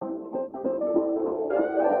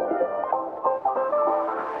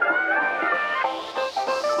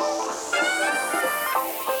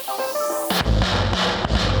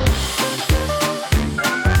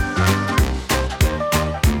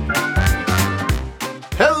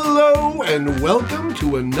and welcome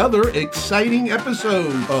to another exciting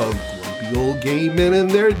episode of Grumpy Old Gay Men and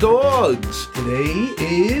Their Dogs. Today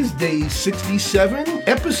is day 67,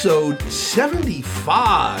 episode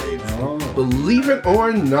 75. Oh. Believe it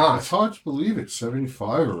or not. It's hard to believe it's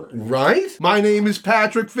 75 already. Right? My name is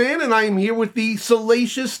Patrick Finn, and I am here with the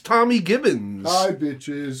salacious Tommy Gibbons. Hi,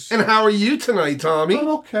 bitches. And how are you tonight, Tommy? I'm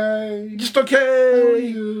okay. Just okay. How are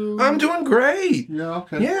you? I'm doing great. Yeah,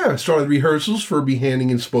 okay. Yeah, started rehearsals for Behanding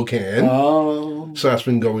in Spokane. Oh. So that's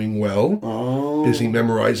been going well. Oh. Busy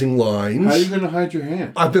memorizing lines. How are you going to hide your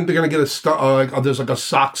hand? I think they're going to get there's like a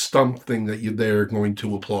sock stump thing that they're going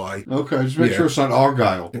to apply. Okay, just make sure it's not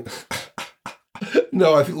Argyle.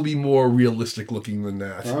 No, I think it'll be more realistic looking than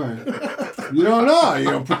that. All right. You don't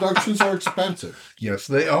know. Productions are expensive. Yes,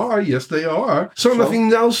 they are. Yes, they are. So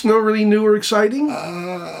nothing else? No really new or exciting?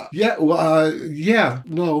 Yeah,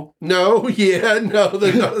 no. No, yeah, no,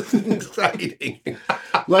 they're not exciting.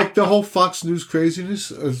 Like the whole Fox News craziness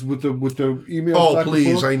with the emails. Oh,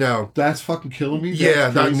 please, I know. That's fucking killing me. Yeah,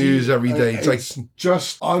 That's that crazy. news every day. It's like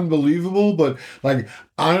just unbelievable, but like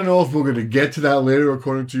I don't know if we're going to get to that later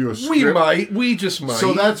according to your script. We just might.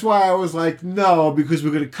 So that's why I was like, no, because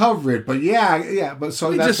we're going to cover it. But but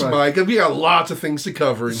so we that's just might, because we got lots of things to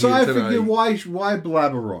cover in so here I tonight. figured, why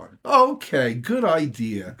blabber on? Okay, good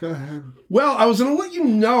idea. Go ahead. Well, I was going to let you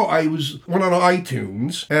know went on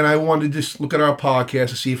iTunes and I wanted to just look at our podcast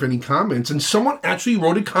to see if any comments. And someone actually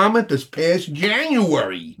wrote a comment this past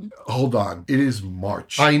January. Hold on. It is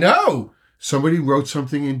March. I know. Somebody wrote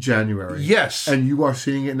something in January. Yes. And you are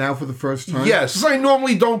seeing it now for the first time? Yes. 'Cause I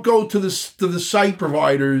normally don't go to the site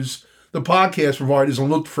providers, the podcast providers, and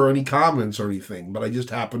look for any comments or anything, but I just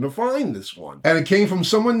happened to find this one. And it came from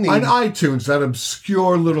someone named... On iTunes, that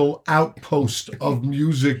obscure little outpost of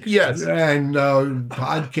music Yes. and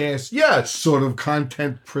podcast Yes. sort of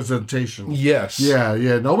content presentation. Yes.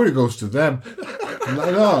 Yeah, nobody goes to them.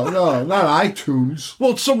 No, not iTunes.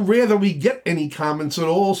 Well, it's so rare that we get any comments at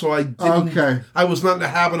all, so I didn't... Okay. I was not in the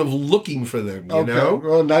habit of looking for them, you know?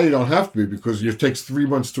 Well, now you don't have to be because it takes 3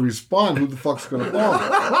 months to respond. Who the fuck's going to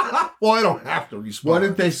bother? Well, I don't have to respond. What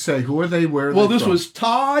did they say? Who are they? Where are Well, they this from? was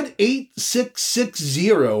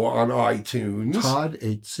Todd8660 on iTunes.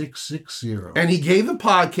 Todd8660. And he gave the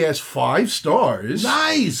podcast 5 stars.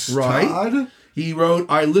 Nice, Right? Todd. He wrote,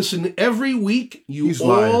 I listen every week. He's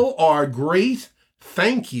all are great.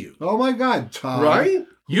 Thank you. Oh, my God, Todd. Right?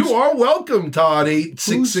 You are welcome,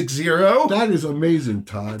 Todd8660. That is amazing,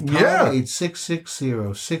 Todd. Yeah.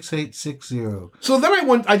 Todd8660, 6860. So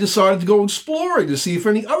then I decided to go exploring to see if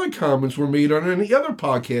any other comments were made on any other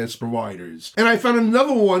podcast providers. And I found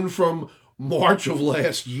another one from March of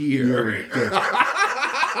last year.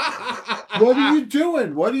 What are you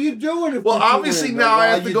doing? What are you doing? Well, obviously now I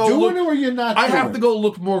have to go look. Are you doing it or you're not I doing have to go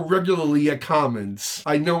look more regularly at comments.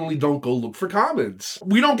 I normally don't go look for comments.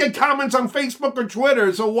 We don't get comments on Facebook or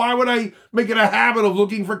Twitter, so why would I make it a habit of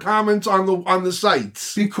looking for comments on the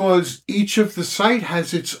sites? Because each of the site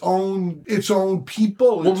has its own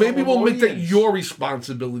people. Well, its maybe own we'll make that audience. your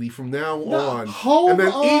responsibility from now on. Hold and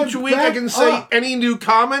then on, each week I can say, back up. any new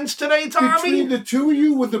comments today, Tommy? Between the two of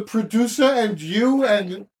you, with the producer and you,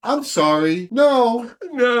 and I'm sorry, no.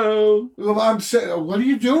 No. I'm saying, what are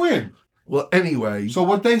you doing? Well, anyway. So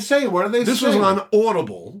what they say? What are they This saying? was on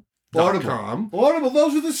Audible.com. Audible,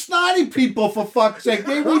 those are the snotty people, for fuck's sake.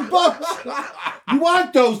 They read books. You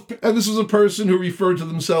want those? And this was a person who referred to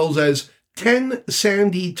themselves as 10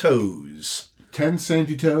 Sandy Toes. 10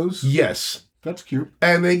 Sandy Toes? Yes. That's cute.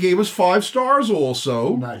 And they gave us 5 stars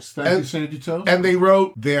also. Nice. Thank you, Sandy Toes. And they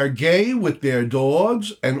wrote, they're gay with their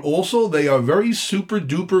dogs, and also they are very super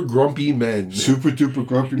duper grumpy men. Super duper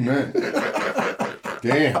grumpy man.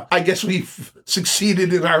 Damn. I guess we've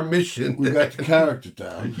succeeded in our mission. We got the character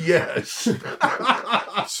down. Yes.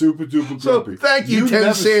 Super duper So grumpy. thank you, 10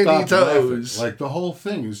 never Sandy stop Toes. laughing. Like the whole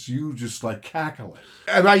thing is you just like cackling.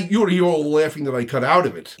 And you hear all the laughing that I cut out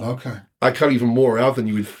of it. Okay. I cut even more out than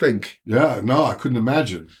you would think. Yeah, no, I couldn't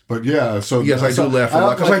imagine. But yeah, so Yes, I do laugh a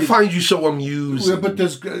lot because I find you so amusing. Yeah, but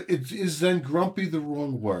is then grumpy the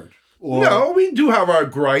wrong word? Or, No, we do have our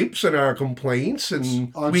gripes and our complaints,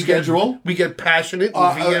 and On we schedule? get passionate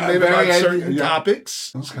and vehement very about certain yeah.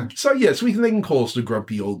 topics. Okay. So yes, they can call us the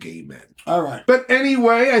grumpy old gay men. All right. But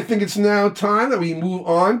anyway, I think it's now time that we move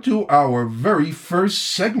on to our very first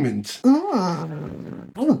segment.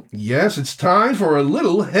 Yes, it's time for a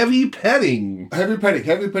little heavy petting. Heavy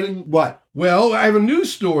petting. What? Well, I have a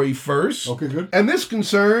news story first. Okay, good. And this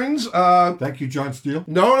concerns... Thank you, John Steele.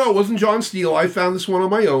 No, it wasn't John Steele. I found this one on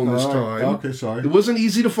my own this time. Okay, sorry. It wasn't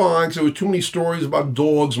easy to find because there were too many stories about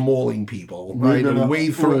dogs mauling people. I had to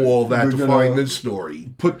wade through all that to find this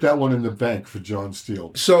story. Put that one in the bank for John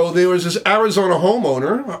Steele. So there was this Arizona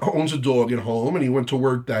homeowner owns a dog at home, and he went to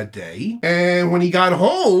work that day. And when he got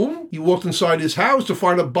home, he walked inside his house to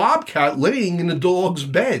find a bobcat laying in the dog's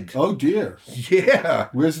bed. Oh, dear. Yeah.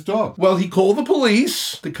 Where's the dog? Well, he called the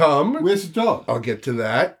police to come. Where's the dog? I'll get to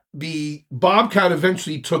that. The bobcat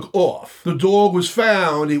eventually took off. The dog was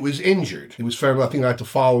found. It was injured. It was found, I think, like the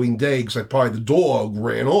following day, because probably the dog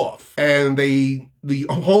ran off. And the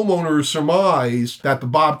homeowner surmised that the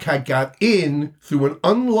bobcat got in through an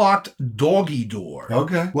unlocked doggy door.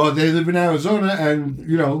 Okay. Well, they live in Arizona, and,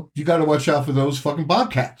 you got to watch out for those fucking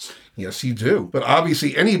bobcats. Yes, you do. But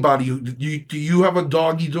obviously, anybody do you have a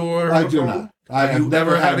doggy door? I do not. I have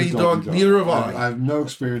never had a dog. Neither have I. I have no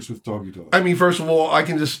experience with doggy doors. I mean, first of all,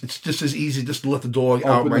 it's just as easy just to let the dog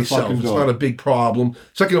out myself. It's not a big problem.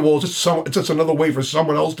 Second of all, it's just another way for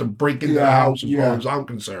someone else to break into the house as far as I'm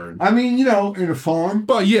concerned. I mean, in a farm.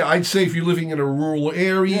 But yeah, I'd say if you're living in a rural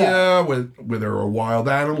area where there are wild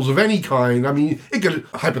animals of any kind, I mean, it could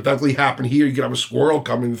hypothetically happen here. You could have a squirrel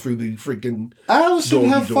coming through the freaking Allison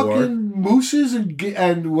have door. Fucking mooses and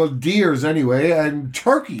deers anyway, and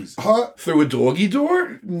turkeys. Through a doggy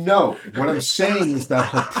door? No. What I'm saying is that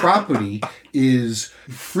her property is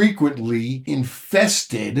frequently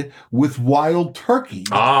infested with wild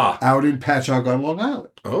turkeys out in Patchogue on Long Island.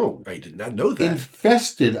 Oh, I did not know that.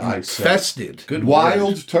 Infested, I said. Infested. Good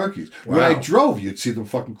wild word. Turkeys. Wow. When I drove, you'd see them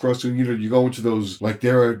fucking crossing. You go into those, like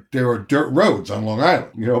there are dirt roads on Long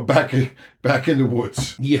Island. Back in the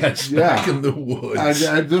woods. Yes, back in the woods.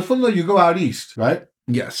 And the from there, you go out east, right?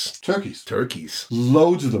 Yes. Turkeys.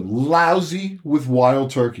 Loads of them. Lousy with wild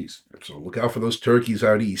turkeys. So look out for those turkeys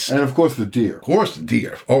out east. And of course the deer. Of course the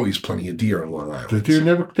deer. Always plenty of deer on Long Island. The deer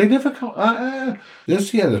never come. There's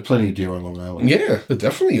plenty of deer on Long Island. Yeah, there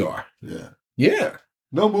definitely are. Yeah.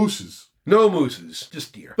 No mooses. No mooses,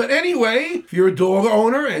 just deer. But anyway, if you're a dog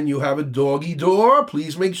owner and you have a doggy door,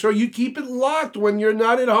 please make sure you keep it locked when you're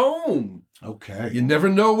not at home. Okay. You never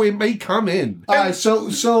know, it may come in. All right, so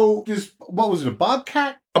this, what was it, a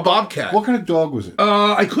bobcat? A bobcat. What kind of dog was it?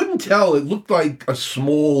 I couldn't tell. It looked like a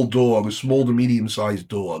small dog, a small to medium-sized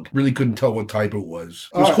dog. Really couldn't tell what type it was.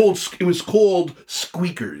 It was called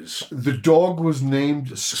Squeakers. The dog was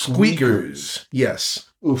named Squeakers.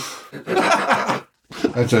 Yes. Oof.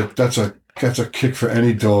 That's a kick for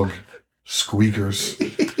any dog. Squeakers.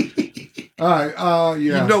 All right,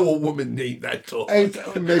 yeah. You know a woman named that dog. Maybe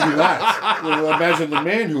that. Well, imagine the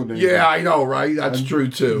man who named it. Yeah, I know, right? That's true,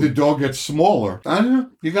 too. The dog gets smaller. I don't know.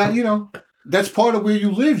 You got, that's part of where you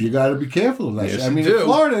live. You got to be careful of that yes, shit. I mean, in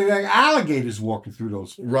Florida, like alligators walking through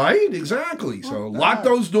those. Right, exactly. So lock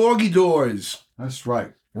those doggy doors. That's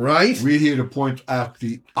right. Right? We're here to point out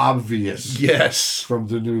the obvious. Yes. From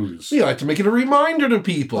the news. We like to make it a reminder to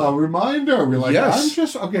people. A reminder. We're like,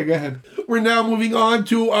 yes. Okay, go ahead. We're now moving on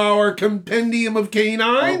to our compendium of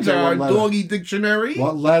canines, our doggy dictionary.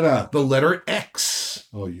 What letter? The letter X.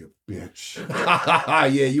 Oh, you bitch. Yeah,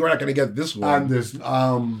 you're not going to get this one. And there's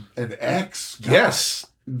an X. God. Yes.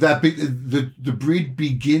 The breed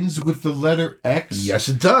begins with the letter X. Yes,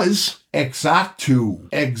 it does. Exatu.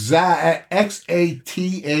 X-A-T-A-U.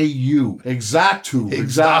 Exatu.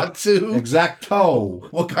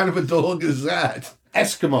 Exacto. What kind of a dog is that?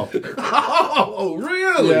 Eskimo. Oh,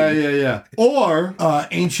 really? Yeah. Or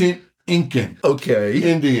ancient Incan. Okay.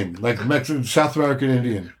 Indian, like Mexican, South American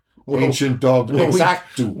Indian. Ancient dog.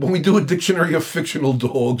 Exactu. When we do a dictionary of fictional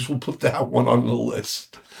dogs, we'll put that one on the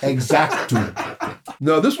list. Exactu.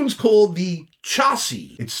 No, this one's called the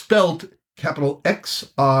Chassi. It's spelled capital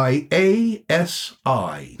X-I-A-S-I.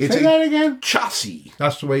 Say that again? Chassi.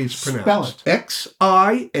 That's the way it's pronounced. Spell it.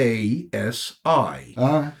 X-I-A-S-I.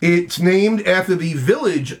 It's named after the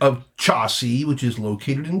village of Chassi, which is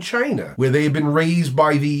located in China, where they have been raised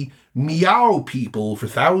by the Miao people for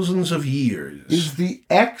thousands of years. Is the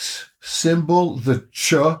X symbol the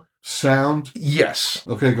ch sound? Yes.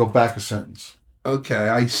 Okay, go back a sentence. Okay,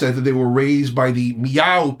 I said that they were raised by the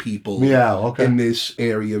Miao people in this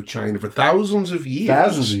area of China for thousands of years.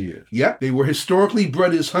 Thousands of years. Yep. They were historically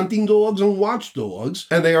bred as hunting dogs and watchdogs,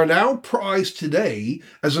 and they are now prized today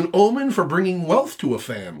as an omen for bringing wealth to a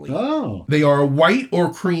family. Oh. They are white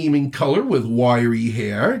or cream in color with wiry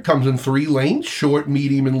hair. It comes in 3 lengths, short,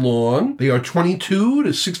 medium, and long. They are 22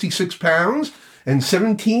 to 66 pounds and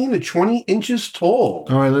 17 to 20 inches tall.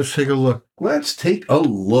 All right, let's take a look. Let's take a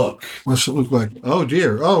look. What's it look like? Oh,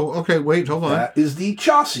 dear. Oh, okay. Wait, hold on. That is the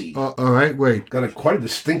Chaucy. All right, wait. Got quite a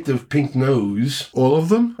distinctive pink nose. All of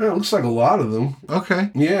them? Yeah, it looks like a lot of them. Okay.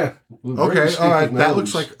 Yeah. Okay, all right. That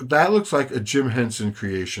looks like a Jim Henson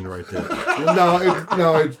creation right there.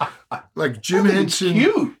 It's like Jim Henson.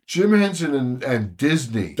 Cute. Jim Henson and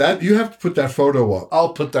Disney. That you have to put that photo up.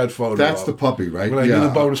 I'll put that photo That's up. the puppy, right? When I do the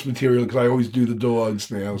bonus material, because I always do the dogs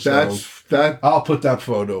now. I'll put that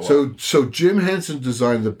photo up. So Jim Henson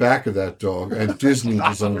designed the back of that dog, and Disney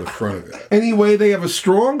designed the front of it. Anyway, they have a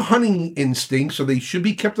strong hunting instinct, so they should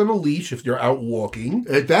be kept on a leash if they're out walking.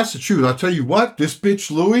 That's the truth. I'll tell you what. This bitch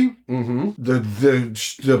Louie,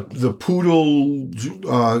 the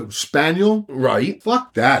poodle spaniel, right?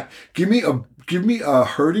 Fuck that. Give me a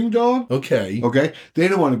herding dog. Okay. They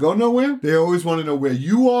don't want to go nowhere. They always want to know where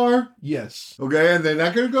you are. Yes. Okay, and they're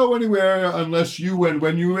not going to go anywhere unless you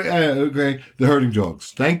when you the herding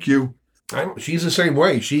dogs. Thank you. She's the same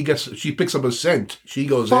way. She picks up a scent. She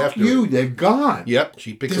goes Fuck after you. it. They're gone. Yep.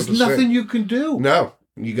 She picks up a scent. There's nothing you can do. No.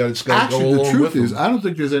 It's got to go Actually, along the truth with is, them. I don't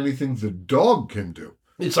think there's anything the dog can do.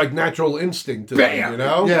 It's like natural instinct to Bam!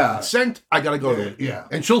 them, Yeah. Scent, I gotta go to it. Yeah.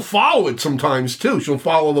 And she'll follow it sometimes, too. She'll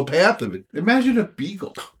follow the path of it. Imagine a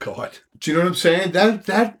beagle. Oh, God. Do you know what I'm saying?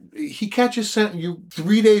 That he catches scent, and you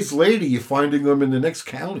 3 days later you're finding them in the next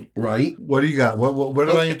county. Right. What do you got? What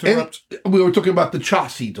did I interrupt? And we were talking about the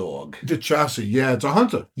Chaucy dog. The Chaucy, yeah, it's a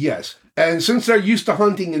hunter. Yes. And since they're used to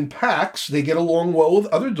hunting in packs, they get along well with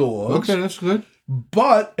other dogs. Okay, that's good.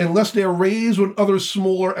 But unless they're raised with other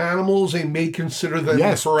smaller animals, they may consider them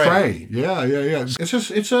prey. Yeah.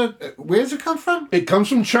 Where does it come from? It comes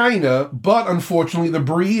from China, but unfortunately the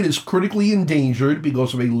breed is critically endangered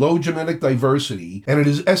because of a low genetic diversity, and it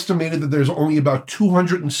is estimated that there's only about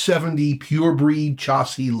 270 pure breed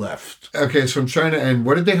Chaucy left. Okay, it's from China, and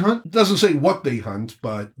what did they hunt? It doesn't say what they hunt,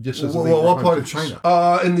 but just as what part of China?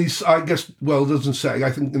 In these, I guess, well, it doesn't say.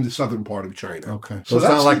 I think in the southern part of China. Okay. So it's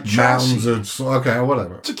not like mountains or... Okay,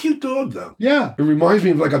 whatever. It's a cute dog, though. Yeah. It reminds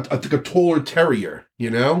me of like a taller terrier, you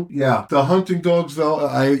know? Yeah. The hunting dogs, though,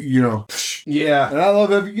 Yeah. And I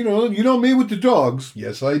love you know me with the dogs.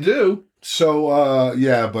 Yes, I do. So,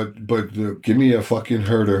 but give me a fucking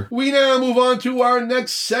herder. We now move on to our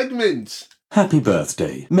next segment. Happy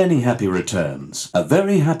birthday. Many happy returns. A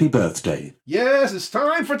very happy birthday. Yes, it's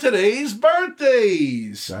time for today's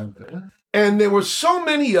birthdays. And there were so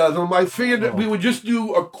many of them, I figured that we would just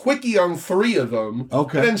do a quickie on 3 of them.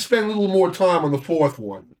 Okay. And then spend a little more time on the 4th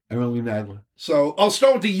one. Emily Nadler. So I'll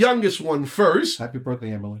start with the youngest one first. Happy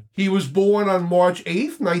birthday, Emily. He was born on March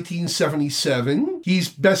 8th, 1977. He's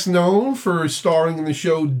best known for starring in the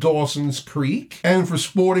show Dawson's Creek and for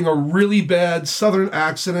sporting a really bad Southern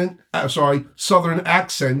accent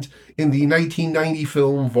in the 1990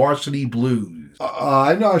 film Varsity Blues.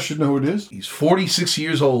 I know I should know who it is. He's 46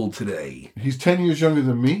 years old today. He's 10 years younger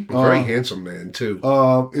than me. Very handsome man, too.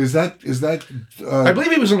 Is that? I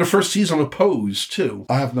believe he was in the first season of Pose, too.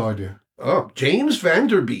 I have no idea. Oh, James Van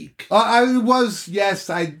Der Beek. I knew,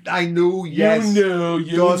 yes. You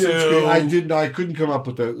knew. I didn't. I couldn't come up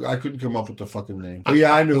with the fucking name. But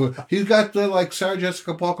yeah, I knew. He's got the Sarah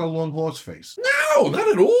Jessica Parker long horse face. No, not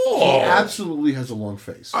at all. He absolutely has a long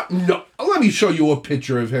face. No, let me show you a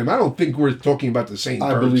picture of him. I don't think we're talking about the same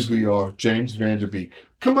person. I believe we are. James Van Der Beek.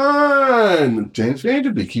 Come on! James Van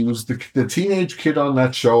Der Beek. He was the teenage kid on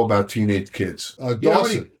that show about teenage kids.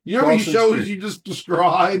 Dawson. You know how many shows you just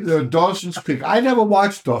described? Dawson's Creek. I never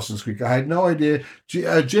watched Dawson's Creek. I had no idea.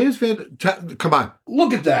 James Van... come on.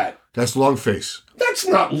 Look at that. That's long face. That's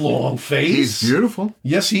not long face. He's beautiful.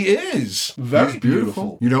 Yes, he is. Very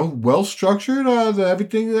beautiful. You know, well structured.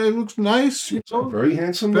 Everything looks nice. You know? Very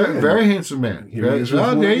handsome man. Very handsome man.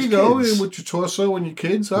 There you go. With your torso and your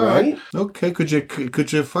kids. All right. Okay. Could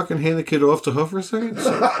you fucking hand the kid off to her for a second?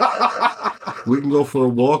 We can go for a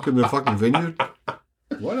walk in the fucking vineyard.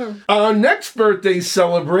 Whatever. Our next birthday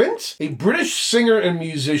celebrant, a British singer and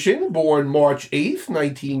musician, born March 8th,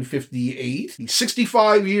 1958. He's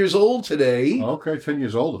 65 years old today. Okay, 10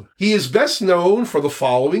 years older. He is best known for the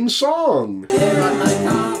following song. Here on my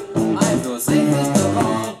car, I go safely to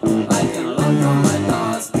home. I can lock all my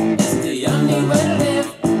doors. It's the only way to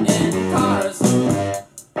live in cars.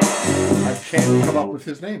 I can't come up with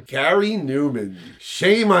with his name. Gary Newman.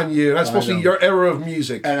 Shame on you. That's supposed to be your era of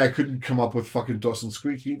music. And I couldn't come up with fucking Dawson's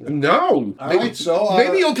Creek either. No.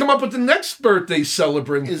 Maybe you'll come up with the next birthday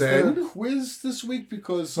celebrant is then. Is there a quiz this week?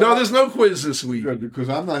 Because no, there's no quiz this week. Good, because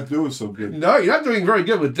I'm not doing so good. No, you're not doing very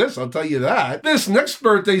good with this, I'll tell you that. This next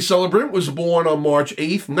birthday celebrant was born on March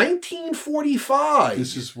 8th, 1945.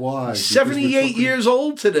 This is why. 78 years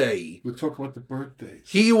old today. We're talking about the birthdays.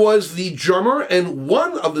 He was the drummer and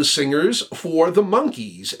one of the singers for the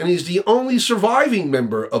Monkees, and he's the only surviving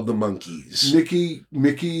member of the Monkees. Mickey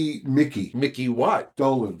what?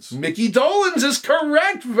 Dolenz. Mickey Dolenz is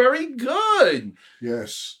correct. Very good.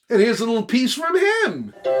 Yes. And here's a little piece from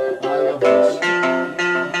him. I love this.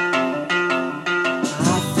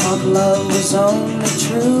 I thought love was only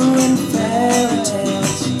true in fairy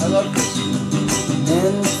tales. I love this.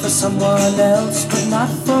 And for someone else, but not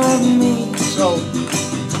for me. So,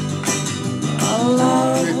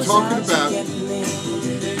 we're talking about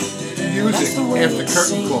music after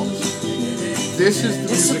curtain calls. This is the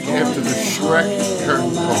music after the Shrek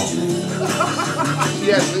curtain call.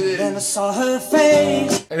 Yes, it is. Then I saw her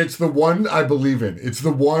face. And it's the one I believe in. It's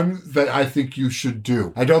the one that I think you should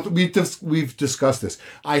do. I don't. We've discussed this.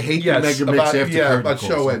 I hate the mega mix after curtain calls.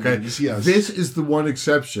 Show okay? endings, yes. This is the one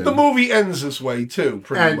exception. The movie ends this way too,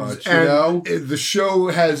 pretty much. You know, the show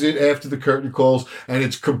has it after the curtain calls, and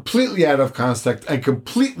it's completely out of context and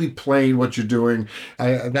completely plain what you're doing.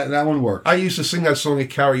 That one worked. I used to sing that song at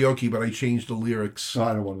karaoke, but I changed the lyrics.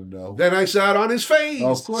 I don't want to know. Then I sat on his face.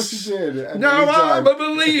 Oh, of course you did. And now I'm a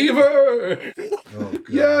believer. Oh,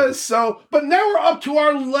 yes. So, but now we're up to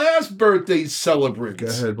our last birthday celebrant. Go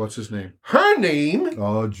ahead. What's his name? Her name.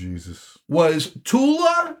 Oh, Jesus. Was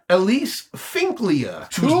Tula Elise Finklia.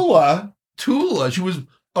 Tula. She was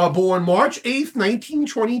born March 8th,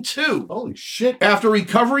 1922. Holy shit. After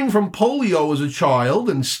recovering from polio as a child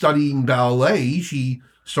and studying ballet, she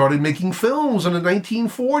started making films in the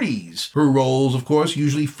 1940s. Her roles, of course,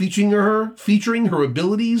 usually featuring her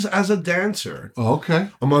abilities as a dancer. Okay.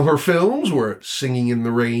 Among her films were Singing in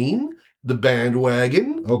the Rain, The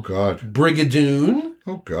Bandwagon, Oh, God. Brigadoon,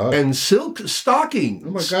 Oh, God. and Silk Stockings. Oh,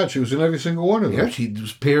 my God. She was in every single one of them. Yeah, she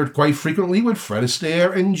was paired quite frequently with Fred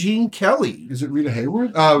Astaire and Gene Kelly. Is it Rita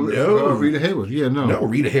Hayworth? No. Rita Hayworth. Yeah, no. No,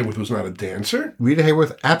 Rita Hayworth was not a dancer. Rita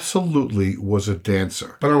Hayworth absolutely was a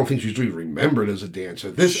dancer. But I don't think she's really remembered as a dancer.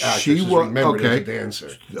 This actress is remembered as a dancer.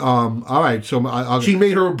 All right, so she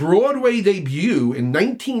made her Broadway debut in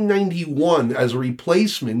 1991 as a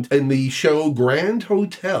replacement in the show Grand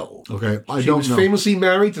Hotel. Okay, She was famously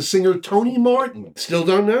married to singer Tony Martin. Still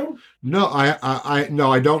don't know? No,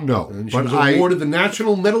 I don't know. And she was awarded the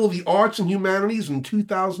National Medal of the Arts and Humanities in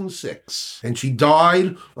 2006. And she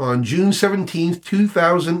died on June 17th,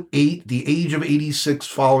 2008, the age of 86,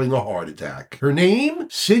 following a heart attack. Her name?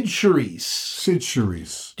 Sid Charisse. Sid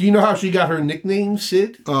Charisse. Do you know how she got her nickname,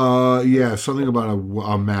 Sid? Yeah, something about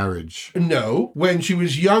a marriage. No. When she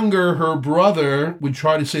was younger, her brother would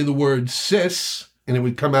try to say the word sis, and it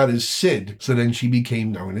would come out as Sid. So then she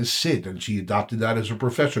became known as Sid, and she adopted that as her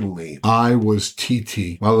professional name. I was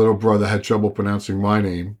TT. My little brother had trouble pronouncing my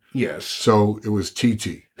name. Yes. So it was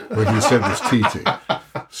TT. What he said was TT.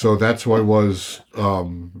 So that's who I was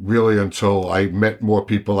really until I met more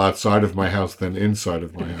people outside of my house than inside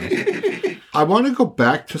of my house. I want to go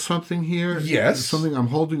back to something here. Yes. Something I'm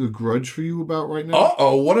holding a grudge for you about right now.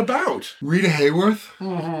 Uh-oh, what about? Rita Hayworth?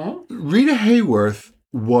 Mm-hmm. Rita Hayworth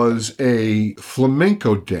was a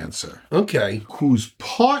flamenco dancer. Okay. Whose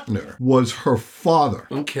partner was her father.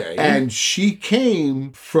 Okay. And she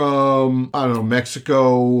came from, I don't know,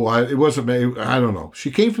 Mexico. I don't know.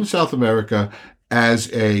 She came from South America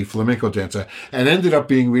as a flamenco dancer and ended up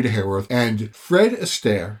being Rita Hayworth. And Fred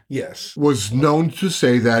Astaire was known to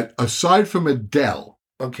say that aside from Adele,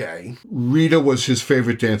 Rita was his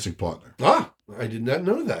favorite dancing partner. Ah, I did not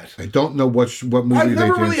know that. I don't know what movie I've they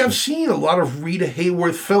never danced really in. have seen a lot of Rita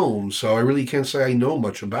Hayworth films, so I really can't say I know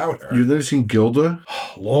much about her. You've never seen Gilda?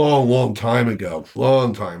 Long time ago.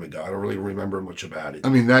 Long time ago. I don't really remember much about it. I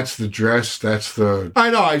mean, that's the dress. That's the...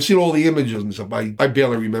 I know. I've seen all the images and stuff. I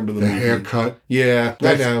barely remember the movie. haircut. Yeah,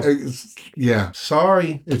 I know. Yeah.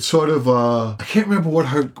 Sorry. It's sort of... I can't remember what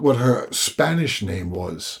her Spanish name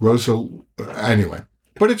was. Rosa... Anyway.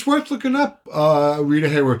 But it's worth looking up, Rita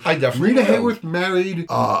Hayworth. I definitely Rita will. Hayworth married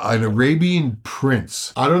an Arabian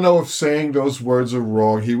prince. I don't know if saying those words are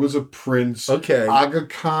wrong. He was a prince. Okay. Aga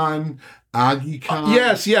Khan. Agi Khan.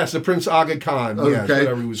 Yes, the Prince Aga Khan. Okay. Yes,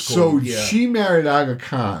 whatever he was called. So she married Aga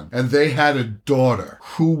Khan, and they had a daughter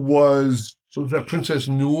who was... So was that Princess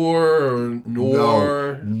Noor or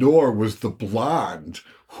Noor? No, Noor was the blonde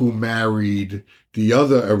who married the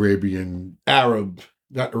other Arabian... Arab.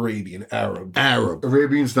 Not Arabian, Arab. Arab.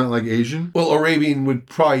 Arabian's not like Asian? Well, Arabian would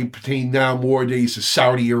probably pertain now more days to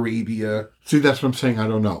Saudi Arabia. See, that's what I'm saying. I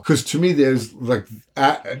don't know. Because to me, there's like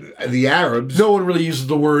the Arabs. No one really uses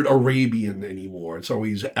the word Arabian anymore. It's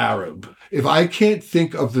always Arab. If I can't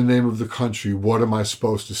think of the name of the country, what am I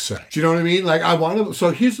supposed to say? Do you know what I mean? Like, I want to.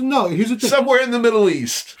 So here's the thing. Somewhere in the Middle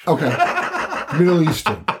East. Okay. Middle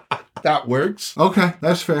Eastern. That works. Okay,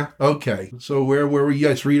 that's fair. Okay. So where were we?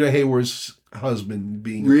 Yes, Rita Hayworth's husband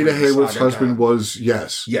being... Rita Hayworth's husband was,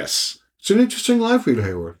 yes. Yes. It's an interesting life, Rita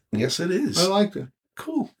Hayworth. Yes, it is. I liked it.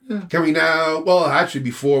 Cool. Yeah. Can we now... Well, actually,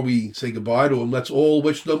 before we say goodbye to them, let's all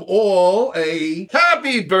wish them all a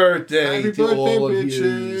happy birthday Happy to birthday, all of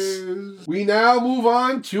bitches. you. We now move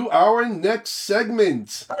on to our next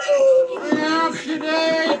segment. Bring out your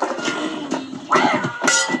day.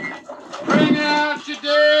 Bring out your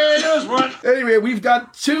day. Here's one. Anyway, we've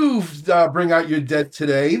got two Bring Out Your Dead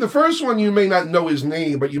today. The first one, you may not know his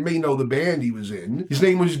name, but you may know the band he was in. His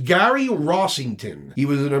name was Gary Rossington. He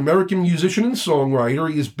was an American musician and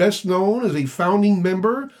songwriter. He is best known as a founding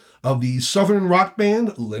member of the southern rock band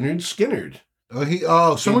Lynyrd Skynyrd.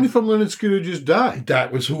 Somebody from Lynyrd Skynyrd just died.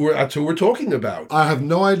 That's who we're talking about. I have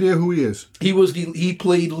no idea who he is. He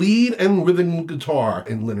played lead and rhythm guitar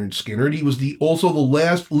in Lynyrd Skynyrd. He was also the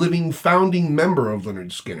last living founding member of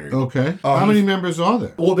Lynyrd Skynyrd. Okay. How many members are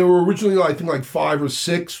there? Well, there were originally, I think, like 5 or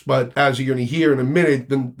 6, but as you're going to hear in a minute,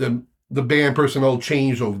 the band personnel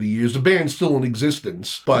changed over the years. The band's still in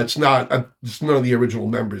existence, but it's none of the original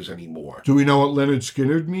members anymore. Do we know what Lynyrd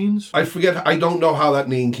Skynyrd means? I forget. I don't know how that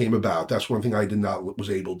name came about. That's one thing I was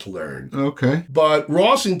able to learn. Okay. But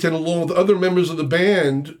Rossington, along with other members of the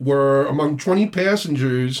band, were among 20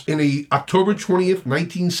 passengers in a October 20th,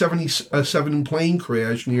 1977 plane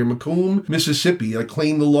crash near Macomb, Mississippi that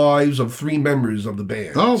claimed the lives of 3 members of the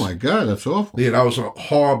band. Oh my God, that's awful. Yeah, that was a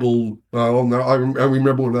horrible... I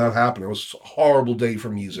remember when that happened. It was a horrible day for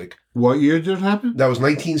music. What year did it happen? That was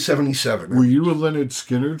 1977. Were you a Lynyrd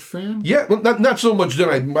Skynyrd fan? Yeah, well, not so much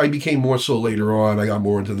then. I became more so later on. I got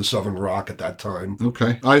more into the southern rock at that time.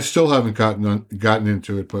 Okay. I still haven't gotten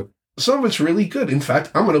into it, but... Some of it's really good. In fact,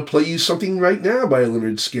 I'm going to play you something right now by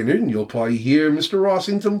Lynyrd Skynyrd, and you'll probably hear Mr.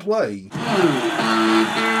 Rossington play.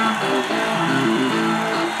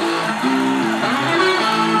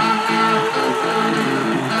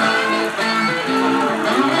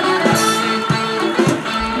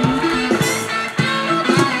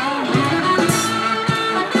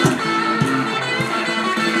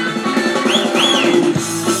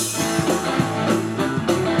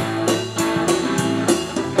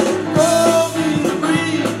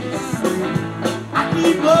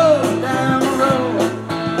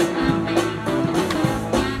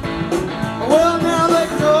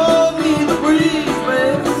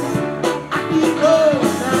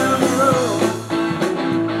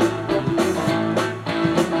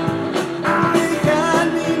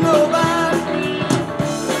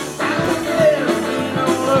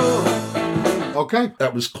 Okay.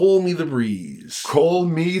 That was Call Me the Breeze. Call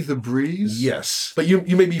Me the Breeze? Yes. But you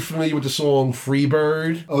may be familiar with the song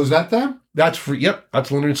Freebird. Oh, is that them? That's free. Yep,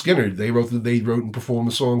 that's Lynyrd Skynyrd. They wrote and performed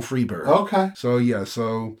the song Freebird. Okay.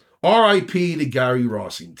 So R.I.P. to Gary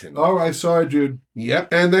Rossington. All right, sorry, dude. Yep.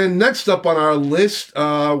 And then next up on our list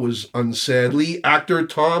was, unsadly, actor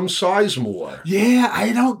Tom Sizemore. Yeah,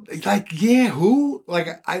 I don't, who?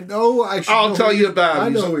 I know I should I'll tell you about him. I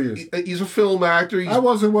know who he is. He's a film actor. I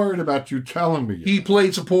wasn't worried about you telling me. He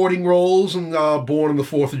played supporting roles in Born on the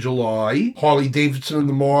 4th of July, Harley Davidson and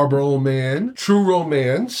the Marlboro Man, True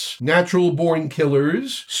Romance, Natural Born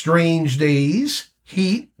Killers, Strange Days,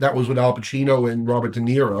 Heat, that was with Al Pacino and Robert De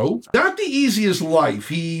Niro. Not the easiest life.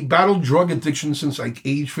 He battled drug addiction since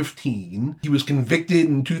age 15. He was convicted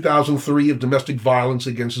in 2003 of domestic violence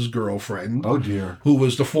against his girlfriend. Oh, dear. Who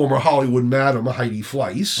was the former Hollywood madam, Heidi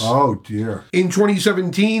Fleiss. Oh, dear. In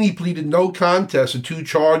 2017, he pleaded no contest to 2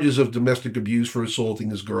 charges of domestic abuse for assaulting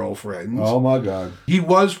his girlfriend. Oh, my God. He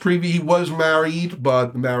was married,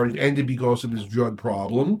 but the marriage ended because of his drug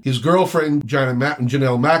problem. His girlfriend, Janelle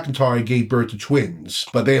McIntyre, gave birth to twins,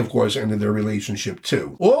 but they, of course, ended their relationship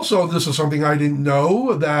too. Also, this is something I didn't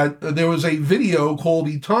know, that there was a video called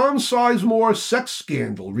the Tom Sizemore Sex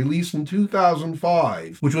Scandal, released in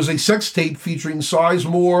 2005, which was a sex tape featuring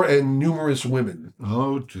Sizemore and numerous women.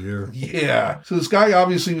 Oh, dear. Yeah. So this guy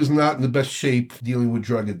obviously was not in the best shape dealing with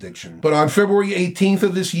drug addiction. But on February 18th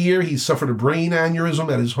of this year, he suffered a brain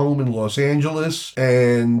aneurysm at his home in Los Angeles,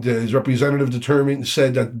 and his representative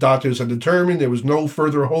said that doctors had determined there was no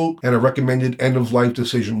further hope and a recommended end-of-life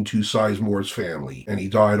decision decision to Sizemore's family. And he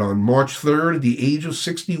died on March 3rd at the age of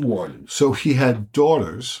 61. So he had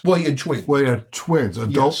daughters. Well, he had twins. Well, he had twins,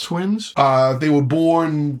 adult Yes. twins. They were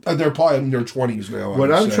born, they're probably in their 20s now.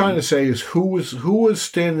 What I'm trying to say is who was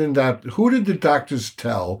standing that, who did the doctors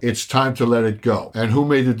tell it's time to let it go? And who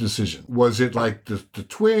made the decision? Was it like the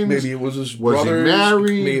twins? Maybe it was his Was he brothers.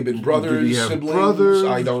 married? May have been brothers, Did he have siblings. brothers?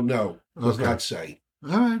 I don't know. Does Okay. not say.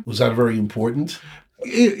 All right. Was that very important?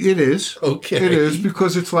 It is. Okay. It is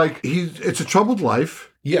because it's like it's a troubled life.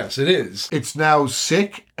 Yes, it is. It's now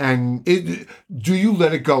sick, and do you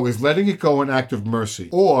let it go? Is letting it go an act of mercy?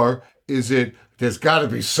 Or is it, there's got to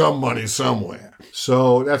be some money somewhere?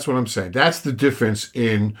 So that's what I'm saying. That's the difference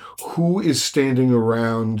in who is standing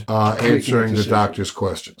around answering the decision. doctor's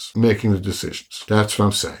questions, making the decisions. That's what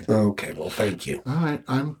I'm saying. Okay, well, thank you. All right,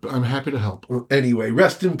 I'm happy to help. Anyway,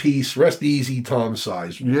 rest in peace, rest easy, Tom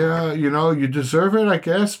Sizemore. Yeah, you deserve it, I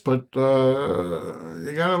guess, but you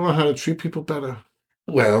got to learn how to treat people better.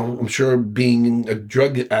 Well, I'm sure being a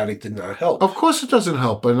drug addict did not help. Of course it doesn't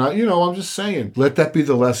help, and I'm just saying, let that be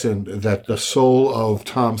the lesson that the soul of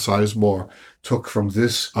Tom Sizemore took from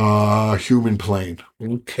this human plane.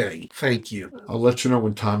 Okay, thank you. I'll let you know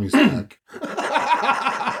when Tommy's back.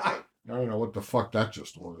 I don't know what the fuck that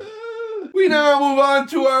just was. We now move on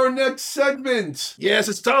to our next segment. Yes,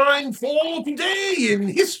 it's time for Today in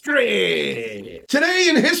History. Today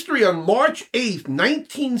in History on March 8th,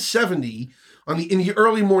 1970, in the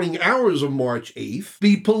early morning hours of March 8th,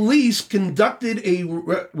 the police conducted a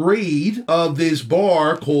raid of this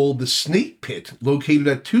bar called the Snake Pit, located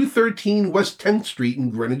at 213 West 10th Street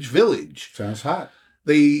in Greenwich Village. Sounds hot.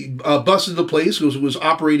 They busted the place because it was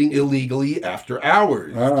operating illegally after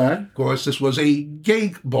hours. All right. Of course, this was a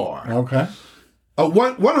gay bar. Okay.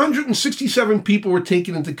 167 people were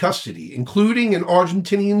taken into custody, including an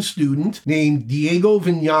Argentinian student named Diego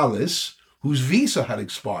Vinales, whose visa had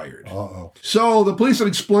expired. Uh-oh. So the police had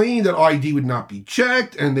explained that ID would not be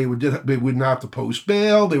checked, and they would not have to post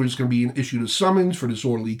bail. They were just going to be issued a summons for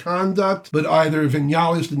disorderly conduct. But either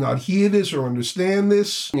Vinales did not hear this or understand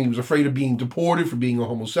this. He was afraid of being deported for being a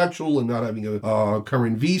homosexual and not having a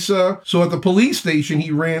current visa. So at the police station, he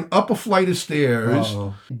ran up a flight of stairs,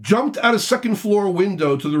 jumped out a second-floor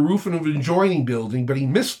window to the roof of an adjoining building, but he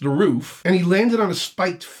missed the roof, and he landed on a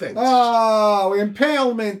spiked fence. Oh,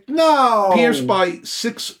 impalement. No. Pierced by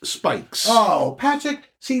 6 spikes. Oh,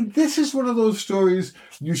 Patrick, see, this is one of those stories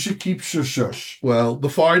you should keep shush. Well, the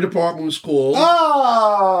fire department was called,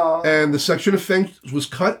 Oh! and the section of fence was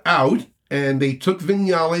cut out, and they took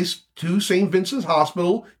Vinales to St. Vincent's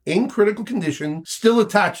Hospital in critical condition, still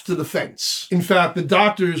attached to the fence. In fact, the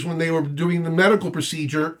doctors, when they were doing the medical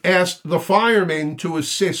procedure, asked the firemen to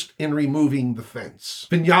assist in removing the fence.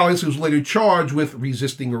 Vinales was later charged with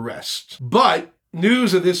resisting arrest. But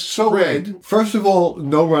news of this spread. First of all,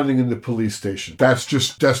 no running in the police station. That's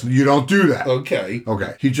you don't do that. Okay.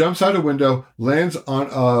 Okay. He jumps out a window, lands on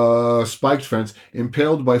a spiked fence,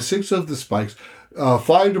 impaled by 6 of the spikes.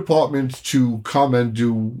 Fire department to come and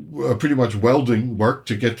do pretty much welding work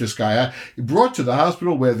to get this guy out. Brought to the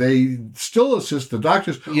hospital where they still assist the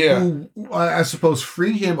doctors who, I suppose,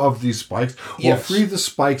 free him of these spikes or free the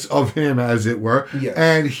spikes of him, as it were. Yes.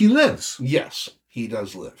 And he lives. Yes. He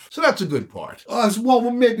does live. So that's a good part.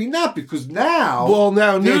 Well, maybe not, because now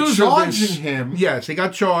now they're news charging of this, him. Yes, he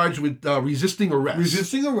got charged with resisting arrest.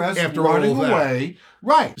 Resisting arrest, after running all that. away.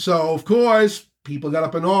 Right. So, of course, people got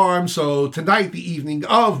up in arms. So tonight, the evening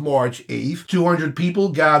of March 8th, 200 people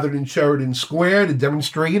gathered in Sheridan Square to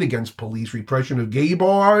demonstrate against police repression of gay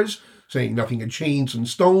bars, saying nothing had changed in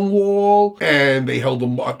Stonewall, and they held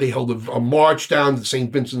a march down to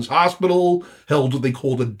St. Vincent's Hospital, held what they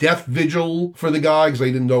called a death vigil for the guy, because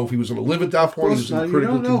they didn't know if he was going to live at that point. He was in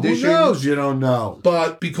critical condition. Who knows? You don't know.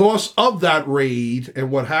 But because of that raid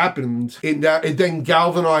and what happened, it then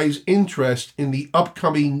galvanized interest in the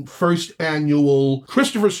upcoming first annual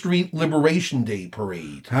Christopher Street Liberation Day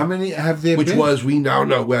Parade. How many have there been? Which was, we now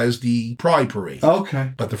know as the Pride Parade.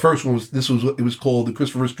 Okay. But the first one it was called the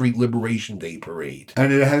Christopher Street Liberation Day Parade.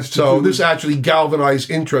 And it has to So do this actually galvanized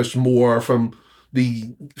interest more from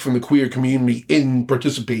the queer community in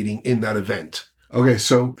participating in that event. Okay,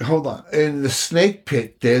 so hold on. In the Snake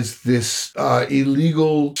Pit, there's this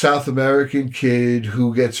illegal South American kid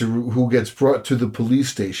who gets brought to the police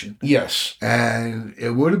station. Yes. And it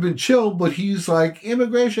would have been chill, but he's like,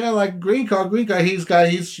 immigration, I like green card. He's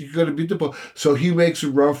going to be deported. So he makes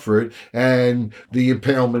a run for it, and the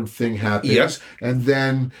impalement thing happens. Yes. And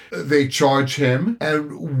then they charge him.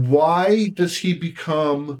 And why does he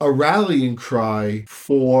become a rallying cry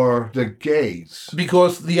for the gays?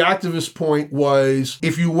 Because the activist point was,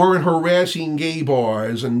 if you weren't harassing gay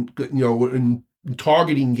bars and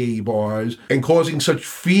targeting gay bars and causing such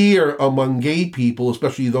fear among gay people,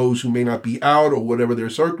 especially those who may not be out or whatever their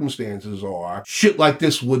circumstances are, shit like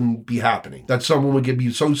this wouldn't be happening. That someone would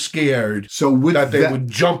be so scared that they would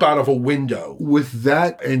jump out of a window. With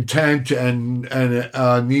that intent and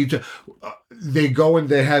need to... They go and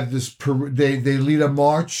they have this. They lead a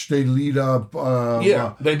march. They lead a.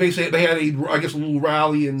 They had a little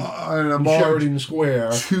rally in Sheridan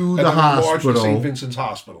Square to the hospital, march to St. Vincent's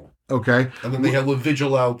Hospital. Okay. And then they had a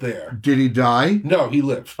vigil out there. Did he die? No, he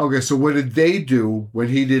lived. Okay, so what did they do when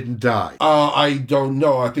he didn't die? I don't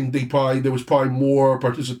know. I think there was probably more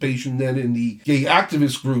participation than in the gay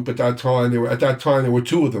activist group at that time. There were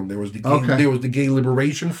two of them. There was the Gay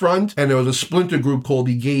Liberation Front, and there was a splinter group called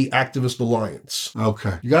the Gay Activist Alliance.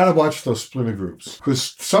 Okay. You gotta watch those splinter groups.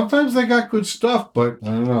 Because sometimes they got good stuff, but I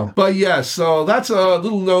don't know. But yes, so that's a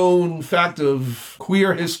little known fact of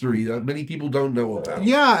queer history that many people don't know about.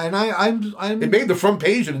 Yeah, and It made the front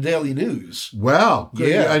page of the Daily News. Well,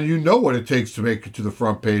 yeah. And you know what it takes to make it to the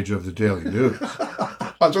front page of the Daily News.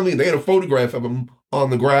 They had a photograph of him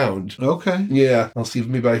on the ground. Okay. Yeah. I'll see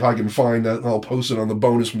if I can find that and I'll post it on the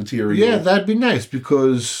bonus material. Yeah, that'd be nice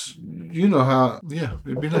because you know how,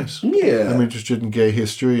 it'd be nice. Yeah. I'm interested in gay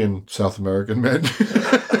history and South American men.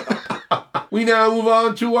 We now move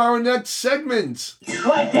on to our next segment.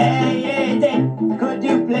 What day is it? Could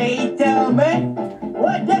you please tell me?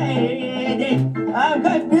 What day is it? I'm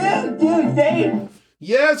confused, you see.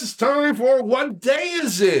 Yes, it's time for What Day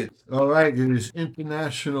Is It? All right, it is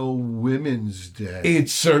International Women's Day. It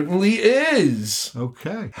certainly is.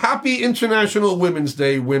 Okay. Happy International Women's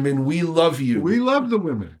Day, women. We love you. We love the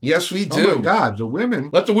women. Yes, we do. Oh my God, the women.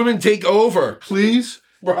 Let the women take over. Please.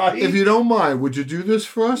 Right. If you don't mind, would you do this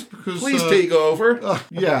for us? Because please take over.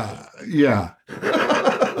 Yeah. Yeah.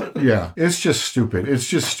 It's just stupid. It's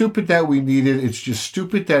just stupid that we need it. It's just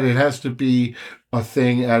stupid that it has to be a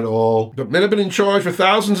thing at all. But men have been in charge for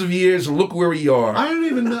thousands of years, and look where we are. I don't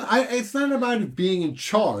even know. It's not about it being in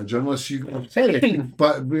charge, unless you say it.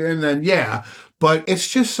 But it's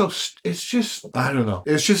just so. It's just, I don't know.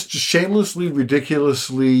 It's just shamelessly,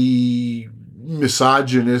 ridiculously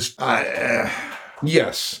misogynist.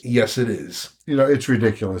 Yes, it is. It's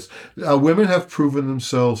ridiculous. Women have proven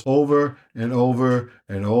themselves over and over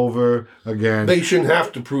and over again. They shouldn't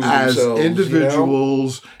have to prove as themselves.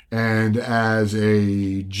 Individuals and as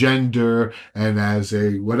a gender and as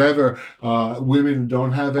a whatever. Women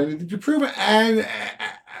don't have anything to prove. And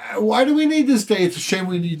why do we need this day? It's a shame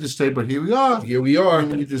we need this day, but here we are.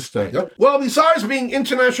 We need this day. Yep. Well, besides being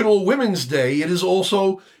International Women's Day, it is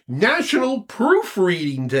also National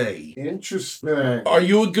Proofreading Day. Interesting. Are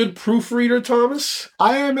you a good proofreader, Thomas?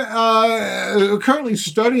 I am currently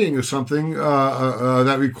studying something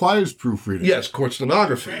that requires proofreading. Yes, court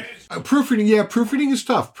stenography. Proofreading is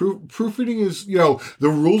tough. Proofreading is, the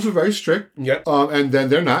rules are very strict. Yep. And then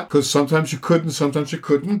they're not, because sometimes you could and sometimes you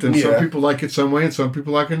couldn't. And some people like it some way and some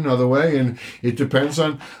people like it another way. And it depends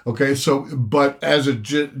on, but as a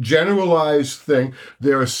generalized thing,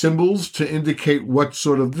 there are symbols to indicate what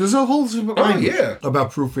sort of, there's a whole language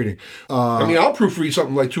about proofreading. I'll proofread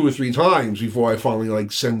something like 2 or 3 times before I finally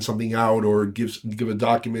send something out or give a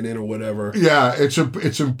document in or whatever. Yeah, it's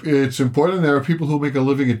important. There are people who make a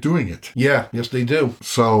living at doing it. Yeah, yes they do.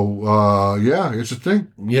 So, it's a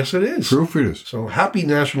thing. Yes, it is. Proofreaders. So, happy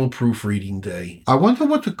National Proofreading Day. I wonder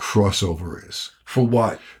what the crossover is. For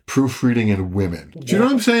what? Proofreading and women. Do you know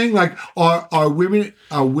what I'm saying? Like, do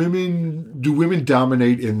women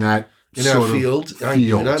dominate in that in our field? I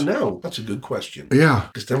do not know. That's a good question. Yeah.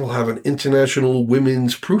 Because then we'll have an International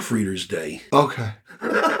Women's Proofreaders Day. Okay.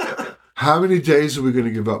 How many days are we going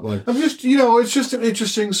to give up? I'm just, it's just an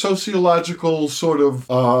interesting sociological sort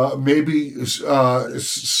of maybe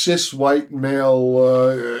cis white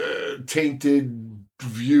male tainted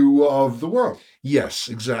view of the world. Yes,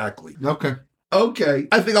 exactly. Okay.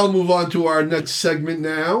 I think I'll move on to our next segment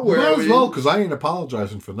now. Might as well, because I ain't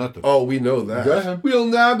apologizing for nothing. Oh, we know that. Go ahead. We'll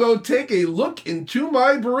now go take a look into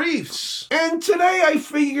my briefs. And today I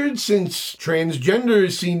figured, since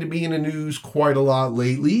transgenders seem to be in the news quite a lot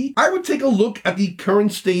lately, I would take a look at the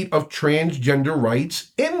current state of transgender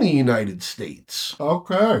rights in the United States.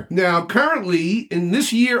 Okay. Now, currently, in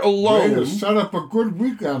this year alone... Way to set up a good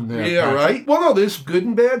weekend there. Yeah, Patrick. right? Well, no, there's good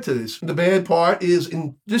and bad to this. The bad part is,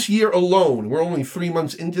 in this year alone, we're only 3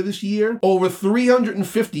 months into this year, over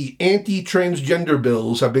 350 anti-transgender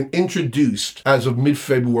bills have been introduced as of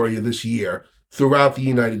mid-February of this year throughout the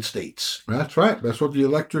United States. That's right. That's what the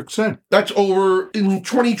electric said. That's over, in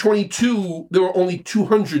 2022, there were only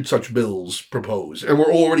 200 such bills proposed, and we're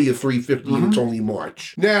already at 350, and it's only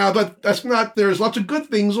March. Now, that's not, there's lots of good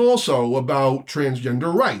things also about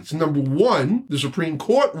transgender rights. Number one, the Supreme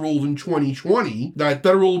Court ruled in 2020 that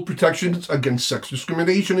federal protections against sex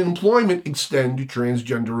discrimination in employment extend to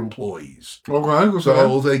transgender employees. Okay.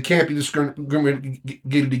 So they can't be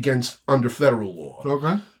discriminated against under federal law.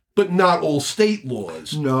 Okay. But not all state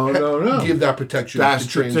laws No. give that protection That's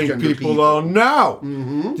to the transgender thing people don't know.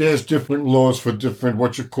 Mm-hmm. There's different laws for different,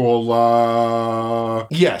 what you call,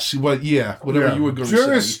 Yes, whatever you were going to say.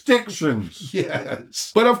 jurisdictions.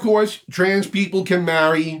 Yes. But of course, trans people can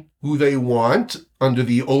marry who they want under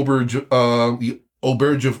the Obergefell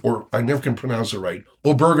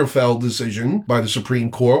decision by the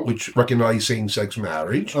Supreme Court, which recognized same-sex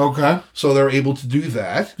marriage. Okay. So they're able to do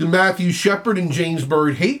that. The Matthew Shepard and James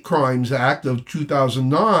Byrd Hate Crimes Act of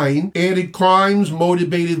 2009 added crimes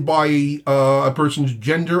motivated by a person's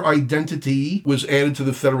gender identity, was added to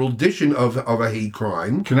the federal edition of a hate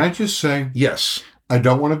crime. Can I just say, Yes. I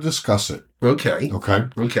don't want to discuss it. Okay.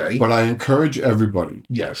 Okay. But I encourage everybody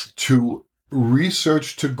Yes. to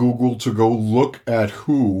research, to Google, to go look at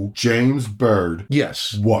who James Byrd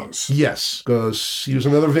Yes. was. Yes. Because he was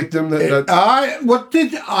another victim that What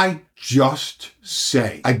did I just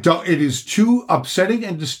say? It is too upsetting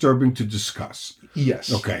and disturbing to discuss.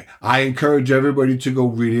 Yes. Okay. I encourage everybody to go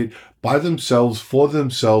read it by themselves, for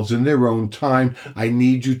themselves, in their own time. I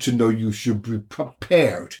need you to know you should be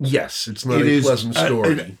prepared. Yes. It's not It a is pleasant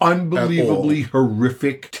story. an unbelievably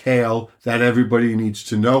horrific tale that everybody needs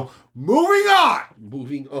to know. Moving on.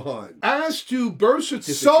 Moving on. As to birth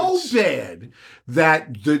certificates. So bad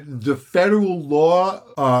that the federal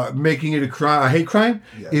law making it a hate crime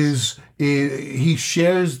is he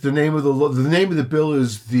shares the name of the law. The name of the bill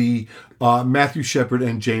is the Matthew Shepard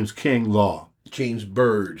and James King law. James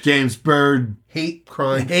Byrd. James Byrd. Hate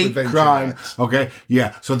crime. Hate prevention crime. Act. Okay.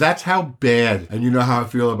 Yeah. So that's how bad. And you know how I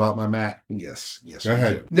feel about my Matt. Yes. Yes. Go we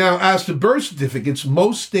ahead. do. Now, as to birth certificates,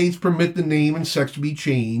 most states permit the name and sex to be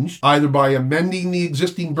changed, either by amending the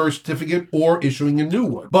existing birth certificate or issuing a new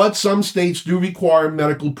one. But some states do require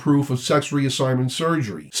medical proof of sex reassignment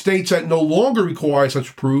surgery. States that no longer require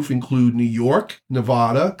such proof include New York,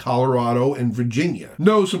 Nevada, Colorado, and Virginia.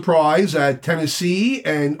 No surprise that Tennessee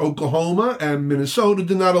and Oklahoma and Minnesota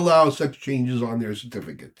do not allow sex changes on their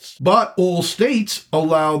certificates. But all states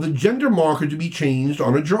allow the gender marker to be changed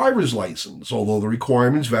on a driver's license, although the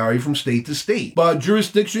requirements vary from state to state. But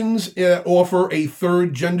jurisdictions offer a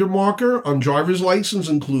third gender marker on driver's license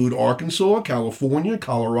include Arkansas, California,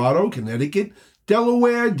 Colorado, Connecticut,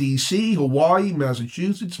 Delaware, D.C., Hawaii,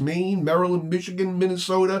 Massachusetts, Maine, Maryland, Michigan,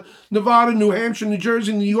 Minnesota, Nevada, New Hampshire, New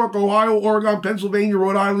Jersey, New York, Ohio, Oregon, Pennsylvania,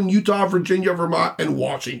 Rhode Island, Utah, Virginia, Vermont, and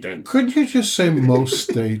Washington. Couldn't you just say most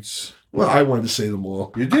states? Well, I wanted to say them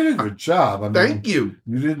all. You did a good job. I mean, Thank you.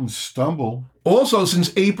 You didn't stumble. Also,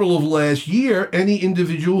 since April of last year, any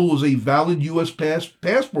individual who is a valid U.S.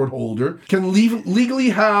 passport holder can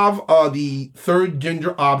legally have the third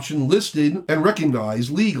gender option listed and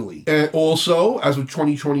recognized legally. And also, as of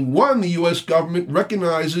 2021, the U.S. government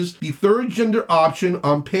recognizes the third gender option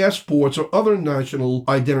on passports or other national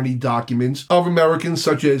identity documents of Americans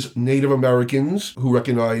such as Native Americans, who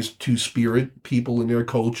recognize Two-Spirit people in their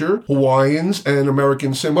culture, Hawaiians, and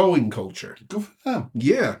American Samoan culture. Good for them.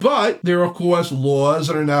 Yeah, but there are, of course, laws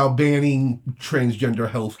that are now banning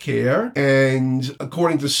transgender health care, and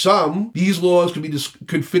according to some, these laws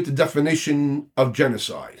could fit the definition of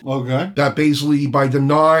genocide. Okay. That basically, by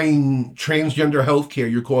denying transgender health care,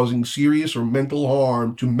 you're causing serious or mental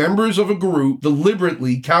harm to members of a group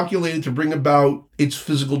deliberately calculated to bring about its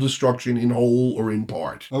physical destruction in whole or in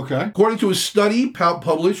part. Okay. According to a study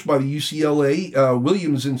published by the UCLA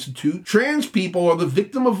Williams Institute, trans people are the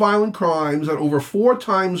victim of violent crimes at over 4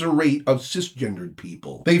 times the rate of cisgendered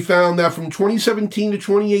people. They found that from 2017 to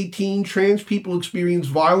 2018, trans people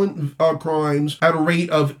experienced violent crimes at a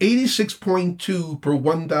rate of 86.2 per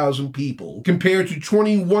 1,000 people, compared to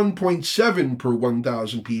 21.7 per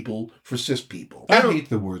 1,000 people for cis people. I hate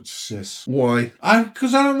the word cis. Why?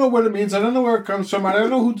 Because I don't know what it means. I don't know where it comes from. I don't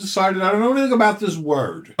know who decided. I don't know anything about this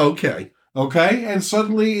word. Okay. Okay? And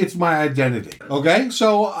suddenly it's my identity. Okay?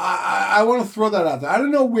 So I want to throw that out there. I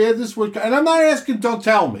don't know where this word comes from. And I'm not asking, don't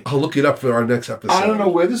tell me. I'll look it up for our next episode. I don't know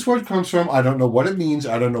where this word comes from. I don't know what it means.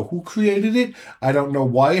 I don't know who created it. I don't know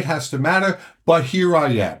why it has to matter. But here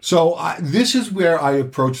I am. So this is where I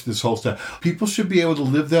approach this whole stuff. People should be able to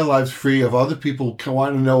live their lives free of other people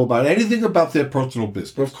wanting to know about anything about their personal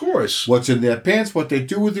business. Of course. What's in their pants, what they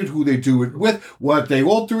do with it, who they do it with, what they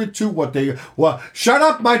alter it to, shut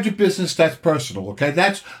up, mind your business, that's personal, okay?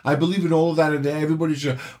 I believe in all of that, and everybody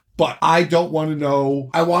should. But I don't want to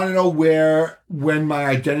know. I want to know when my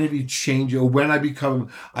identity changes, or when I become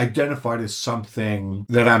identified as something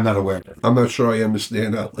that I'm not aware of. I'm not sure I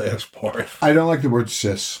understand that last part. I don't like the word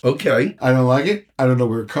cis. Okay. I don't like it. I don't know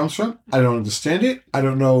where it comes from. I don't understand it. I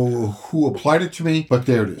don't know who applied it to me, but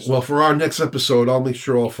there it is. Well, for our next episode, I'll make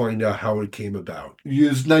sure I'll find out how it came about.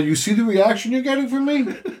 Now you see the reaction you're getting from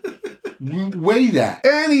me? Weigh that.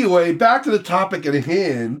 Anyway, back to the topic at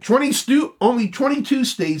hand. Only 22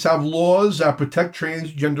 states have laws that protect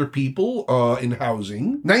transgender people in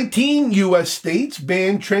housing. 19 U.S. states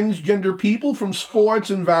ban transgender people from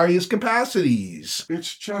sports in various capacities.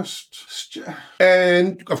 It's just...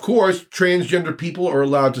 And, of course, transgender people are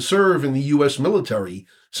allowed to serve in the U.S. military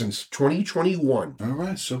since 2021. All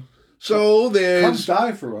right, So come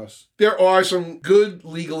die for us. There are some good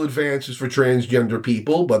legal advances for transgender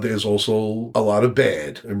people, but there's also a lot of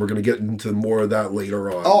bad. And we're going to get into more of that later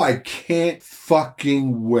on. Oh, I can't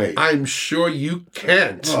fucking wait. I'm sure you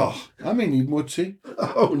can't. Oh, I may need more tea.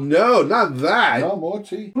 Oh, no, not that. No, more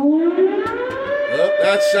tea. Well,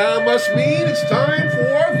 that sound must mean it's time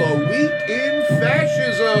for The Week in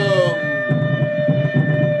Fascism.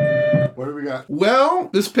 What do we got? Well,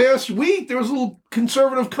 this past week, there was a little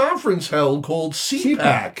conservative conference held called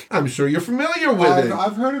CPAC. I'm sure you're familiar with it.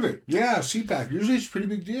 I've heard of it. Yeah, CPAC. Usually it's a pretty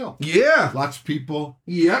big deal. Yeah. Lots of people.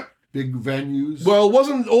 Yep. Big venues. Well, it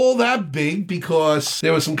wasn't all that big because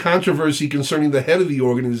there was some controversy concerning the head of the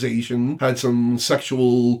organization. Had some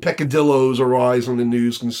sexual peccadillos arise on the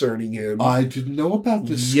news concerning him. I didn't know about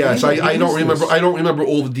this. Yes, I don't remember. I don't remember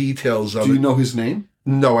all the details of it. Do you know his name?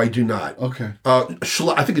 No, I do not. Okay.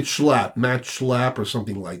 I think it's Schlapp, Matt Schlapp, or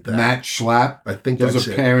something like that. Matt Schlapp. I think those that's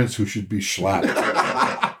are it. parents who should be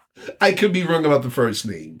Schlapped. I could be wrong about the first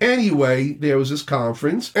name. Anyway, there was this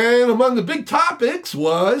conference, and among the big topics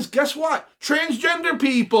was, guess what? Transgender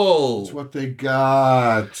people. That's what they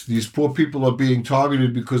got. These poor people are being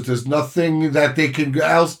targeted because there's nothing that they can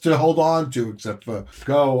else to hold on to except for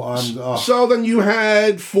go on. So then you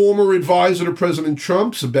had former advisor to President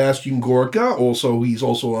Trump, Sebastian Gorka. He's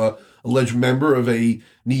also a alleged member of a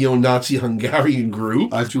neo-Nazi Hungarian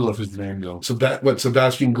group. I do love his name, though.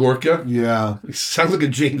 Sebastian Gorka? Yeah. He sounds like a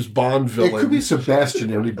James Bond villain. It could be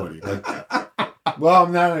Sebastian anybody. Well,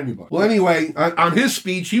 not anybody. Well, anyway, on his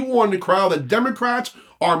speech, he warned the crowd that Democrats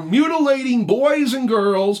are mutilating boys and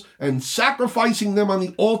girls and sacrificing them on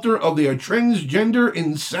the altar of their transgender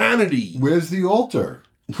insanity. Where's the altar?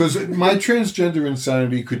 Because my transgender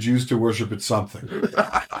insanity could use to worship at something.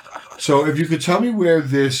 So if you could tell me where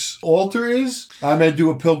this altar is, I may do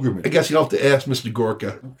a pilgrimage. I guess you'll have to ask Mr.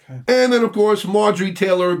 Gorka. Okay. And then, of course, Marjorie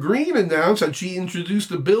Taylor Greene announced that she introduced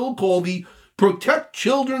a bill called the Protect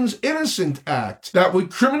Children's Innocence Act that would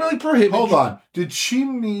criminally prohibit... Hold on. Did she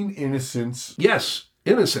mean innocence? Yes,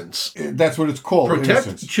 innocence. That's what it's called, Protect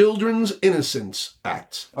innocence. Children's Innocence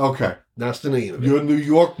Act. Okay. That's the name of it. Your New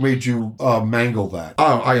York made you mangle that.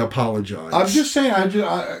 Oh, I apologize. I'm just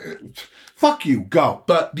saying, fuck you, go.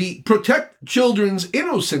 But the Protect Children's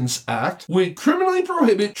Innocence Act would criminally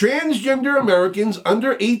prohibit transgender Americans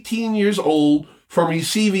under 18 years old from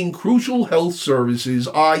receiving crucial health services,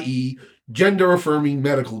 i.e., gender-affirming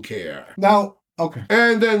medical care. Now, okay.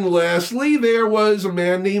 And then lastly, there was a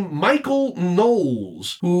man named Michael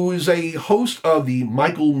Knowles, who is a host of the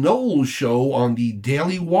Michael Knowles Show on the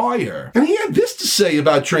Daily Wire. And he had this to say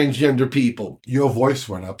about transgender people. Your voice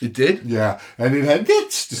went up. It did? Yeah, and it had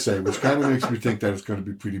this to say, which kind of makes me think that it's going to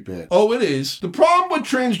be pretty bad. Oh, it is. The problem with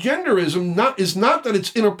transgenderism is not that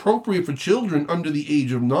it's inappropriate for children under the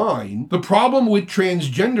age of 9. The problem with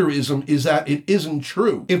transgenderism is that it isn't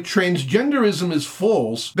true. If transgenderism is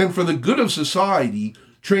false, then for the good of society,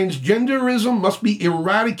 transgenderism must be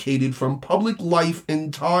eradicated from public life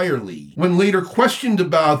entirely. When later questioned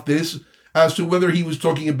about this, as to whether he was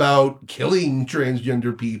talking about killing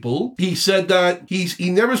transgender people, he said that he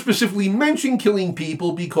never specifically mentioned killing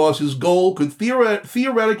people because his goal could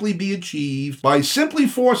theoretically be achieved by simply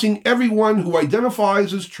forcing everyone who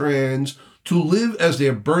identifies as trans to live as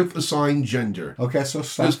their birth-assigned gender. Okay, so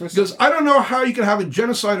stop this. Because I don't know how you can have a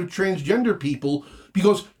genocide of transgender people,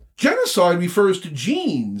 because genocide refers to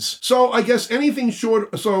genes. So I guess anything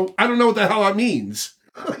short... So I don't know what the hell that means.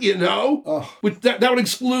 You know? Which that would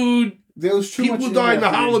exclude... There's too people much who died in the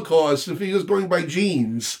there. Holocaust if he was going by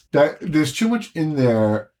genes. There's too much in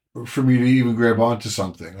there for me to even grab onto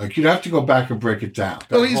something. Like, you'd have to go back and break it down.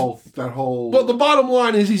 That whole. Well, the bottom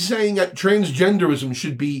line is he's saying that transgenderism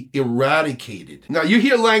should be eradicated. Now, you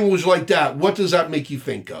hear language like that, what does that make you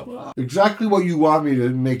think of? Exactly what you want me to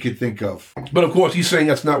make it think of. But of course, he's saying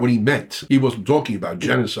that's not what he meant. He wasn't talking about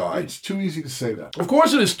genocide. It's too easy to say that. Of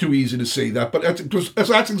course it is too easy to say that, but that's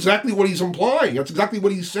exactly what he's implying. That's exactly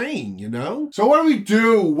what he's saying, you know? So what do we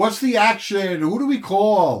do? What's the action? Who do we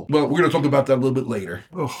call? Well, we're going to talk about that a little bit later.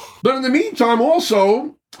 But in the meantime,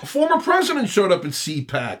 also, a former president showed up at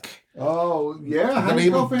CPAC. Oh, yeah. The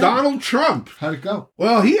name of Donald Trump. How'd it go?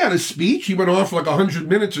 Well, he had a speech. He went on for like 100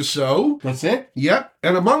 minutes or so. That's it? Yep.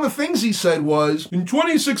 And among the things he said was, in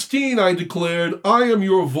 2016, I declared, I am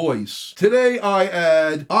your voice. Today, I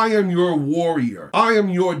add, I am your warrior. I am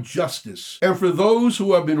your justice. And for those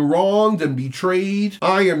who have been wronged and betrayed,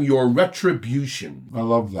 I am your retribution. I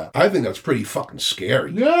love that. I think that's pretty fucking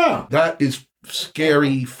scary. Yeah. That is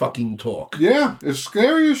scary fucking talk. Yeah, it's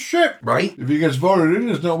scary as shit. Right? If he gets voted in,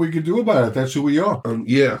 there's nothing we can do about it. That's who we are.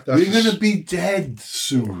 Yeah. We're going to be dead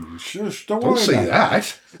soon. Shush, don't Don't worry say about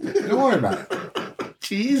that. it. Don't worry about it.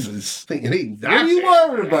 Jesus. It ain't What are that. you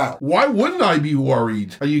worried about? Why wouldn't I be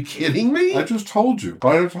worried? Are you kidding me? I just told you.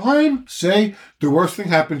 By the time, say, the worst thing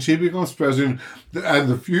happens, he becomes president, and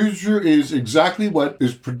the future is exactly what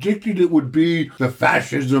is predicted it would be, the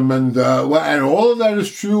fascism and all of that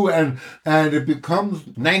is true, and it becomes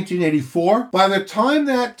 1984. By the time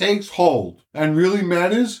that takes hold and really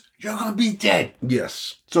matters, you're going to be dead.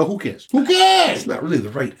 Yes. So who cares? Who cares? It's not really the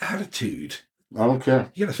right attitude. I don't care.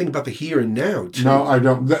 You got to think about the here and now, too. No, I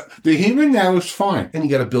don't. The here and now is fine. And you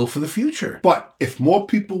got to build for the future. But if more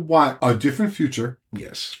people want a different future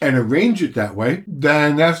Yes. and arrange it that way,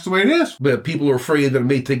 then that's the way it is. But people are afraid that it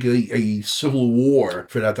may take a civil war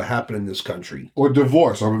for that to happen in this country. Or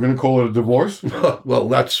divorce. Are we going to call it a divorce? Well,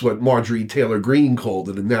 that's what Marjorie Taylor Greene called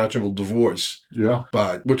it, a national divorce. Yeah.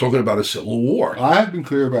 But we're talking about a civil war. I have been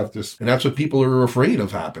clear about this. And that's what people are afraid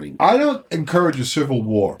of happening. I don't encourage a civil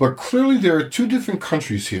war, but clearly there are two different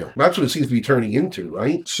countries here. That's what it seems to be turning into,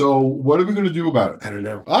 right? So what are we going to do about it? I don't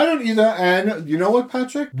know. I don't either. And you know what,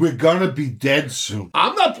 Patrick? We're going to be dead soon.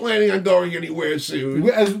 I'm not planning on going anywhere soon.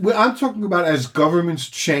 I'm talking about as governments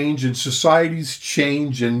change and societies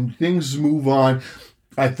change and things move on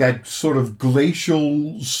at that sort of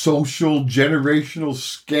glacial, social, generational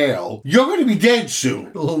scale, you're going to be dead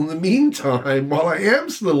soon. Well, in the meantime, while I am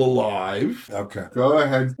still alive, Okay, go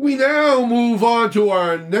ahead. we now move on to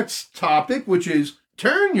our next topic, which is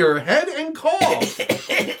turn your head and cough.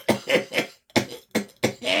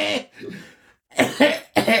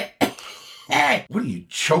 What are you,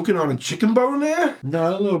 choking on a chicken bone there?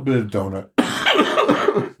 No, a little bit of donut.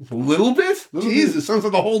 A little bit? Jesus, sounds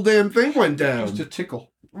like the whole damn thing went down. Just a tickle.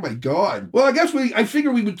 Oh my God. Well, I guess I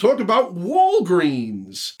figured we would talk about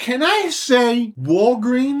Walgreens. Can I say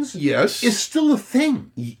Walgreens Yes. is still a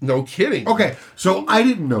thing? No kidding. Okay, so I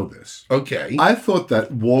didn't know this. Okay. I thought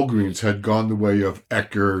that Walgreens had gone the way of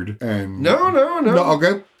Eckerd and... No.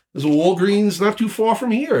 Okay. There's a Walgreens not too far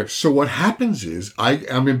from here. So what happens is,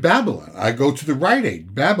 I'm in Babylon. I go to the Rite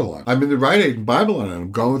Aid, Babylon. I'm in the Rite Aid in Babylon, and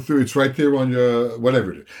I'm going through. It's right there on your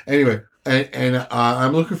whatever it is. Anyway, and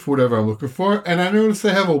I'm looking for whatever I'm looking for, and I noticed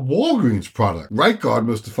they have a Walgreens product. Right Guard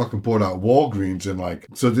must have fucking bought out Walgreens, and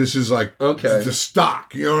so this is like the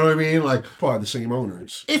stock. You know what I mean? Like Probably the same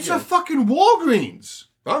owners. it's a fucking Walgreens.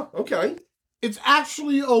 Oh, okay. It's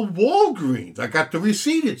actually a Walgreens. I got the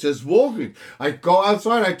receipt. It says Walgreens. I go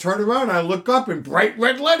outside, I turn around, I look up in bright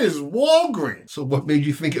red letters, Walgreens. So what made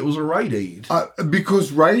you think it was a Rite Aid?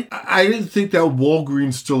 Because, I didn't think that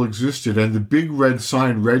Walgreens still existed, and the big red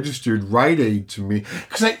sign registered Rite Aid to me.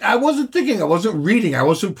 Because I wasn't thinking, I wasn't reading, I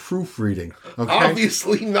wasn't proofreading. Okay?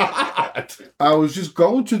 Obviously not. I was just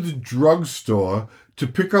going to the drugstore to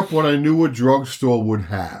pick up what I knew a drugstore would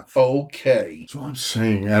have. Okay. That's what I'm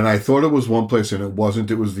saying. And I thought it was one place and it wasn't.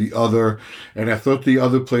 It was the other. And I thought the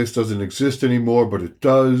other place doesn't exist anymore, but it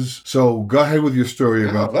does. So go ahead with your story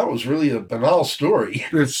about That was really a banal story.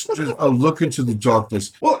 it's just a look into the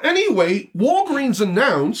darkness. Well, anyway, Walgreens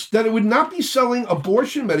announced that it would not be selling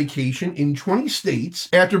abortion medication in 20 states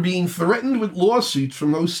after being threatened with lawsuits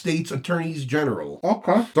from those states' attorneys general.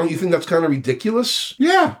 Okay. Don't you think that's kind of ridiculous?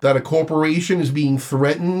 Yeah. That a corporation is being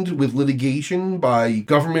threatened with litigation by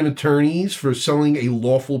government attorneys for selling a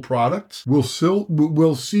lawful product? Will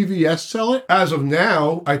CVS sell it? As of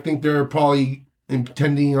now, I think they're probably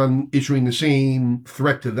intending on issuing the same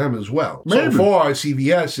threat to them as well. Maybe. So far,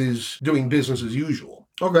 CVS is doing business as usual.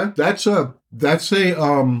 Okay. That's a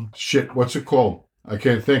shit, what's it called? I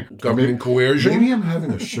can't think. Government coercion? Maybe I'm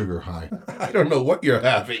having a sugar high. I don't know what you're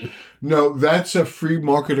having. No, that's a free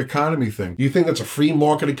market economy thing. You think that's a free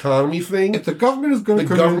market economy thing? If the government is going The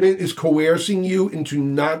to government is coercing you into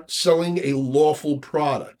not selling a lawful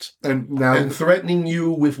product and threatening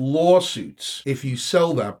you with lawsuits if you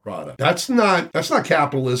sell that product. That's not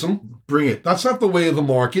capitalism. bring it. That's not the way of the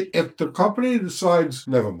market. If the company decides,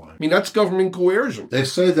 never mind. I mean, that's government coercion. They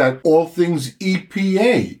say that all things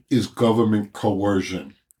EPA is government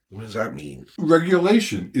coercion. What does that mean?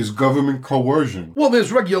 Regulation is government coercion. Well,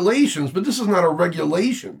 there's regulations, but this is not a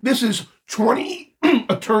regulation. This is 20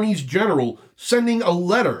 attorneys general sending a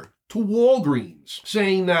letter to Walgreens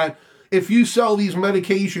saying that if you sell these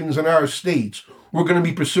medications in our states, we're going to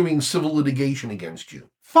be pursuing civil litigation against you.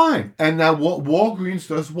 Fine. And now what Walgreens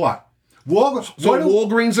does what?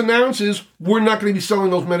 Walgreens announces we're not going to be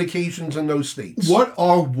selling those medications in those states. What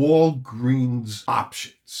are Walgreens'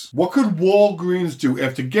 options? What could Walgreens do?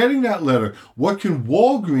 After getting that letter, what can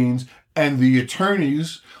Walgreens and the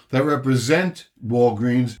attorneys that represent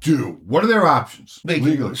Walgreens do? What are their options? They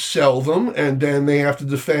legally can sell them, and then they have to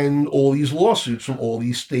defend all these lawsuits from all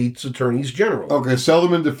these states' attorneys general. Okay, sell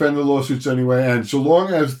them and defend the lawsuits anyway. And so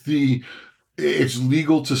long as it's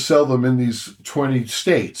legal to sell them in these 20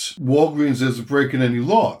 states, Walgreens isn't breaking any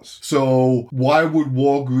laws. So why would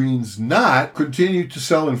Walgreens not continue to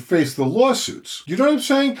sell and face the lawsuits? You know what I'm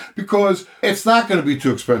saying? Because it's not going to be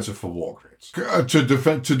too expensive for Walgreens to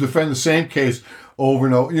defend the same case over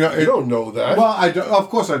and over. You don't know that. Well, of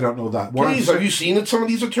course I don't know that. Please, have you seen some of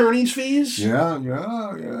these attorneys' fees? Yeah.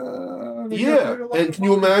 Yeah. And can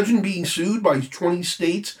you imagine being sued by 20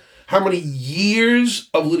 states? How many years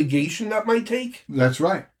of litigation that might take? That's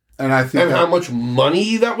right. And I think how much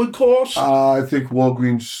money that would cost? I think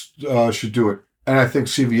Walgreens should do it. And I think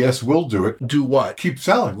CVS will do it. Do what? Keep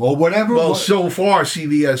selling or whatever. Well, so far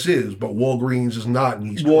CVS is, but Walgreens is not in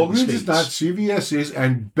these Walgreens states. is not, CVS is,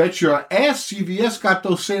 and bet your ass CVS got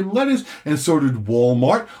those same letters, and so did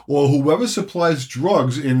Walmart, or whoever supplies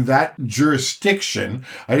drugs in that jurisdiction.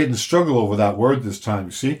 I didn't struggle over that word this time,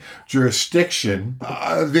 you see. Jurisdiction.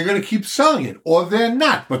 They're going to keep selling it, or they're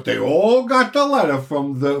not, but they all got the letter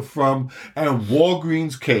from and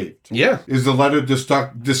Walgreens caved. Yeah. Is the letter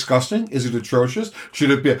disgusting? Is it atrocious?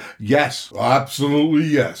 Should it be? Yes. Absolutely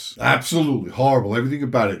yes. Absolutely. Horrible. Everything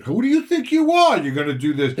about it. Who do you think you are? You're going to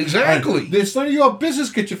do this. Exactly. It's none of your business.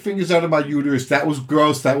 Get your fingers out of my uterus. That was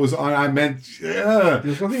gross. That was, I meant,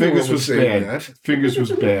 fingers was bad. That. Fingers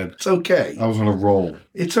was bad. It's okay. I was on a roll.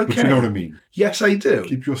 It's okay. But you know what I mean. Yes, I do.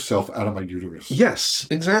 Keep yourself out of my uterus. Yes,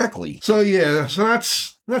 exactly. So yeah,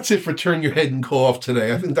 that's it for Turn Your Head and Cough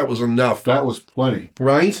today. I think that was enough. That was plenty.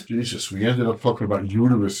 Right? Jesus, we ended up talking about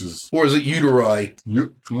uteruses. Or is it uteri?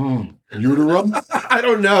 Uterum? I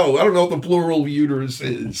don't know. I don't know what the plural of uterus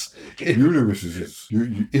is. Uteruses is.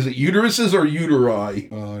 Is it uteruses or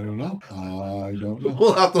uteri? I don't know.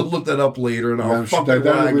 We'll have to look that up later. And I'll fucking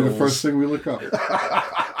that'll be the first thing we look up.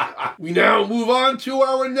 We now move on to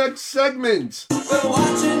our next segment. We're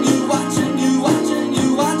watching you, watching you, watching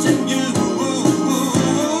you, watching you.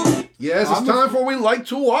 Yes, it's time for We Like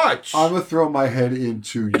to Watch. I'm going to throw my head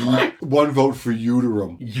into one vote for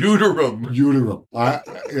uterum. Uterum.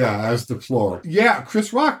 As the floor. Yeah,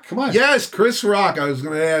 Chris Rock, come on. Yes, Chris Rock. I was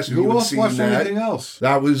going to ask you. Who else watched anything else?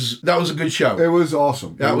 That was a good show. It was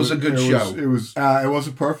awesome. That was a good show. It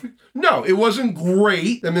wasn't perfect? No, it wasn't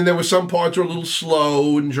great. I mean, there were some parts were a little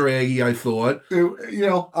slow and draggy, I thought.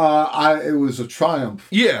 It was a triumph.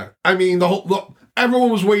 Yeah. I mean,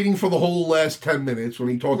 everyone was waiting for the whole last 10 minutes when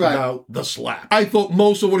he talked about the slap. I thought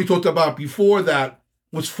most of what he talked about before that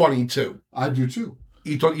was funny, too. I do, too.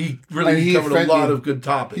 He really covered a lot of good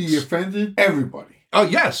topics. He offended everybody. Oh,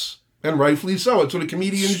 yes. And rightfully so. It's what a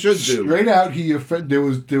comedian should do. Straight out, there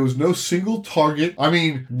was no single target. I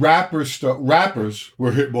mean, rappers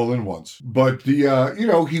were hit more than once. But he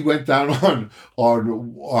went down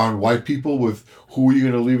on white people with who are you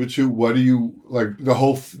going to leave it to? What do you like? The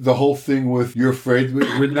whole thing with you're afraid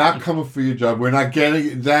we're not coming for your job. We're not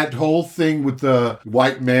getting that whole thing with the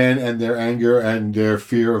white man and their anger and their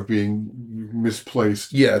fear of being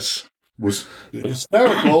misplaced. Yes. Was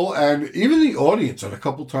hysterical, and even the audience, and a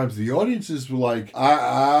couple times the audiences were like,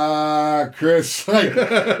 Chris, like,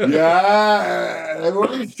 yeah,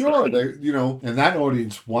 everyone was sure, and that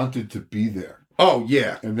audience wanted to be there. Oh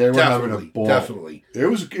yeah, And they were having a ball. Definitely. It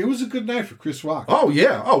was a good night for Chris Rock. Oh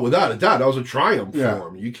yeah. Oh, without a doubt, that was a triumph Yeah. for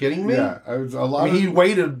him. Are you kidding me? Yeah, it was a lot I mean, he of...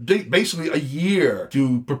 waited basically a year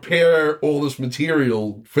to prepare all this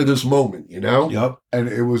material for this moment. You know. Yep. And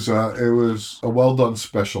it was a well done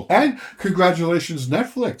special. And congratulations,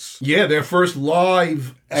 Netflix. Yeah, their first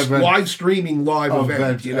live streaming event.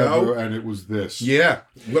 Event You know. ever, and it was this. Yeah.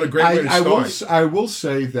 What a great way to start. I will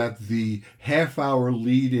say that the half-hour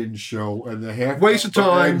lead-in show and the Waste of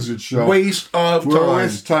time. exit show Waste of were a time.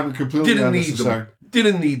 waste of time and completely Didn't need unnecessary. them.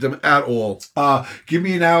 Didn't need them at all. Give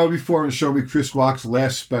me an hour before and show me Chris Rock's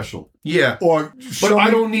last special. Yeah. Or But show I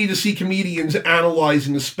me- don't need to see comedians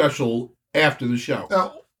analyzing the special after the show.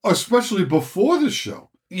 especially before the show.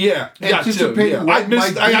 Yeah, too. Anticipating Yeah. what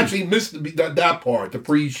might I be. actually missed that part, the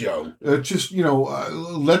pre-show. Just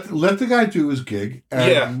let the guy do his gig,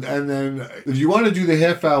 and then if you want to do the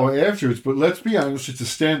half hour afterwards. But let's be honest, it's a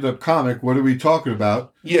stand-up comic. What are we talking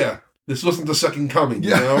about? Yeah, this wasn't the second coming.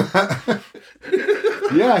 You know?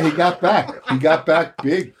 Yeah, he got back. He got back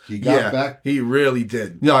big. He got back, He really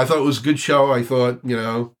did. Yeah, I thought it was a good show. I thought,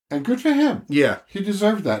 and good for him. yeah, He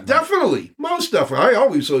deserved that. definitely, most definitely. I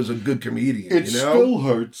always thought he was a good comedian. It still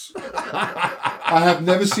hurts. I have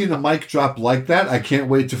never seen a mic drop like that. I can't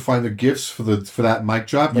wait to find the gifs for that mic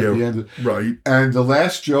drop at the end. Right. And the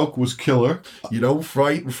last joke was killer. You don't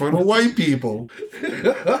fight in front of white people.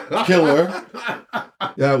 Killer.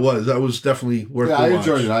 That was definitely worth Yeah, the I watch.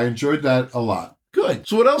 enjoyed it. I enjoyed that a lot. Good.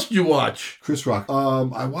 So what else did you watch? Chris Rock.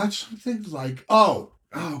 I watched something like oh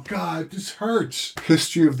God, this hurts.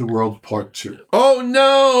 History of the World Part 2. Oh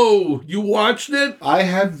no! You watched it? I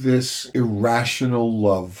have this irrational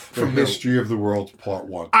love for who? History of the World Part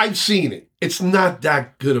 1. I've seen it. It's not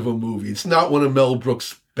that good of a movie. It's not one of Mel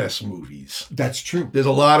Brooks' best movies. That's true. There's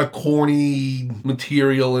a lot of corny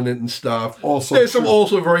material in it and stuff. Also There's some true.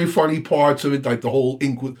 also very funny parts of it, like the whole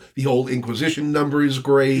Inquisition number is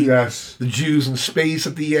great. Yes. The Jews in space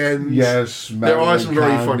at the end. Yes. There are some very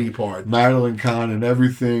Madeline funny parts. Madeline Kahn and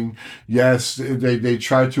everything. Yes, they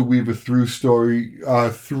tried to weave a through story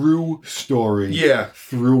Yeah.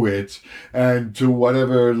 through it, and to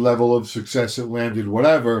whatever level of success it landed,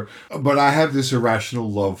 whatever. But I have this irrational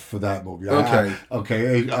love for that movie.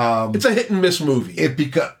 Okay. It's a hit and miss movie.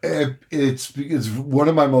 It's one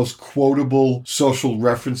of my most quotable social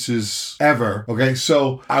references ever. Okay,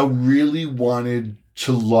 so I really wanted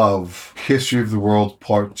to love History of the World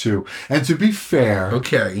Part 2. And to be fair,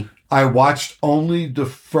 Okay. I watched only the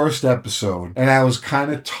first episode, and I was kind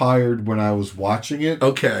of tired when I was watching it.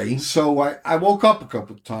 Okay. So I woke up a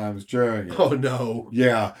couple of times during it. Oh no.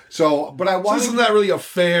 Yeah. So, but I So wanted... isn't that really a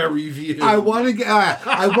fair review? I want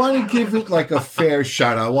to give it like a fair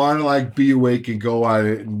shot. I want to like be awake and go at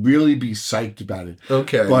it and really be psyched about it.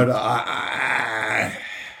 Okay. But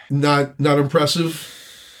not impressive.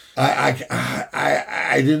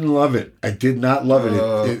 I didn't love it. I did not love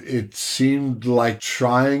it. It seemed like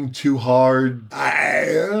trying too hard.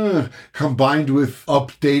 Combined with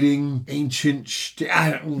updating ancient.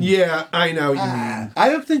 Yeah, I know what you mean. I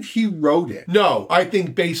don't think he wrote it. No, I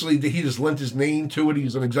think basically that he just lent his name to it.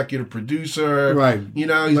 He's an executive producer. Right. He's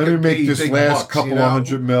Let me getting make paid this big last bucks, couple of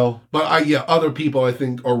 $100 million. But other people I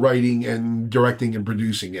think are writing and directing and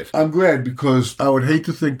producing it. I'm glad, because I would hate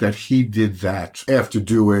to think that he did that after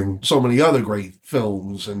doing So many other great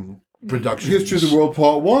films and productions. History of the World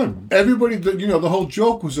Part 1. Everybody, the whole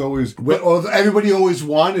joke was always, everybody always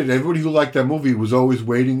wanted, everybody who liked that movie was always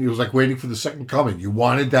waiting. It was like waiting for the second coming. You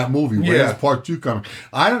wanted that movie. When's Part 2 coming?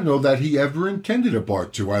 I don't know that he ever intended a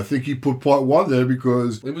Part 2. I think he put Part 1 there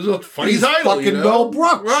because It was a funny he's title, fucking Mel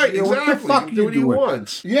Brooks. Right, You know, exactly. what the fuck He can do what he doing?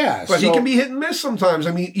 wants. Yeah. But he so- can be hit and miss sometimes.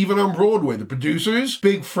 I mean, even on Broadway, The Producers,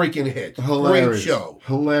 big freaking hit. hilarious. Great show.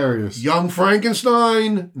 Hilarious. Young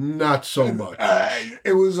Frankenstein, not so much.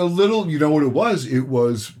 It was a little, you know what it was? It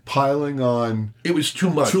was piling on It was too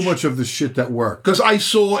much. too much of the shit that worked. Because I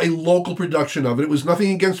saw a local production of it. It was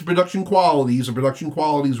nothing against the production qualities. The production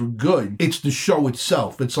qualities were good. It's the show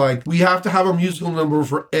itself. It's like, we have to have a musical number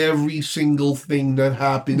for every single thing that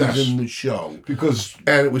happens Yes. in the show. Because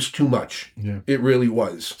And it was too much. Yeah. It really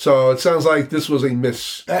was. So it sounds like this was a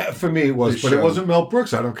miss. for me it was, This but it show. wasn't Mel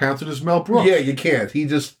Brooks. I don't count it as Mel Brooks. Yeah, you can't. He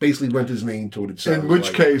just basically lent his name to it. It sounds In which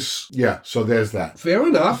like. case, yeah, so there's that. Fair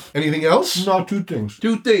enough. Anything else? No, two things.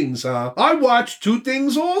 Two things. I watched two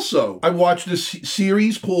things also. I watched this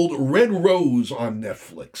series called Red Rose on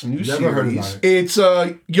Netflix. A new Never heard series. about it. It's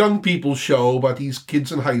a young people's show about these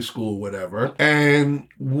kids in high school or whatever. And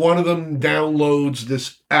one of them downloads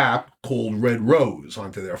this app called Red Rose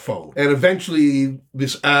onto their phone. And eventually,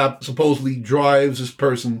 this app supposedly drives this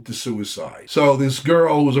person to suicide. So this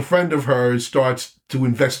girl, who's a friend of hers, starts to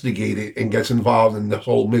investigate it and gets involved in the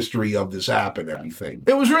whole mystery of this app and everything.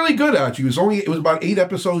 It was really good, actually. It was about 8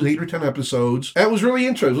 or 10 episodes. And it was really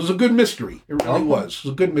interesting. It was a good mystery. It really was. It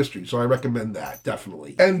was a good mystery. So I recommend that,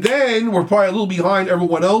 definitely. And then, we're probably a little behind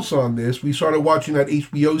everyone else on this. We started watching that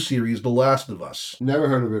HBO series, The Last of Us. Never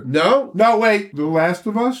heard of it. No? No, wait. The Last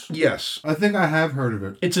of Us? Yes. I think I have heard of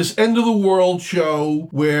it. It's this end of the world show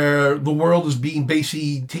where the world is being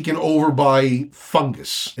basically taken over by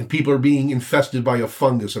fungus. And people are being infested by a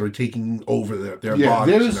fungus that are taking over their bodies.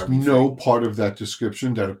 There's and everything. no part of that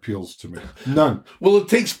description that appeals to me. None. Well,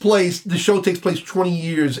 the show takes place 20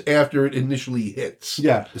 years after it initially hits.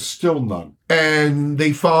 Yeah, still none. And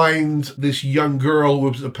they find this young girl who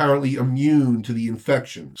was apparently immune to the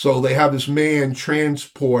infection. So they have this man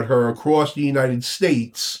transport her across the United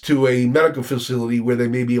States to a medical facility where they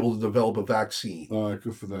may be able to develop a vaccine. All right,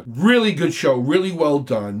 good for that. Really good show, really well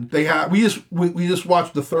done. We just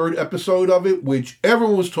watched the 3rd episode of it, which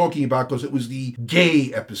everyone was talking about because it was the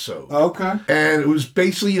gay episode. Okay. And it was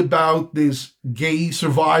basically about this gay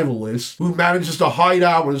survivalist who manages to hide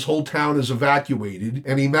out when his whole town is evacuated,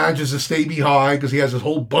 and he manages to stay behind because he has his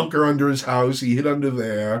whole bunker under his house. He hid under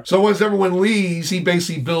there. So once everyone leaves, he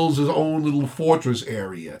basically builds his own little fortress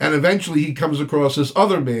area. And eventually he comes across this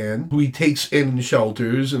other man who he takes in and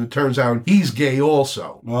shelters, and it turns out he's gay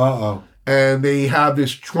also. Uh-oh. And they have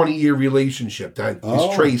this 20-year relationship that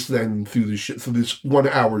is traced then through this 1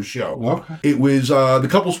 hour show. Okay. It was, the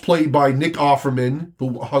couple's played by Nick Offerman,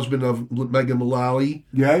 the husband of Megan Mullally.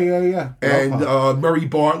 Yeah. And Murray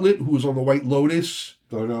Bartlett, who was on The White Lotus.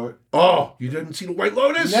 Don't know it. Oh, you didn't see The White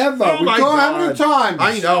Lotus? Never. Oh, We my don't God. have any time.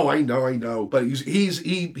 I know. But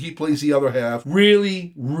he plays the other half.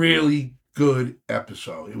 Really, really good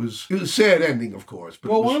episode. It was a sad ending, of course.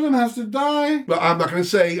 But Well, one of them has to die. But I'm not going to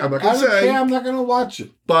say. I don't care. I'm not going to watch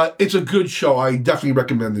it. But it's a good show. I definitely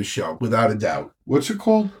recommend this show, without a doubt. What's it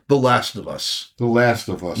called? The Last of Us. The Last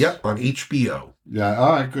of Us. Yep, on HBO. Yeah,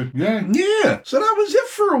 all right, good. Yeah. Yeah, so that was it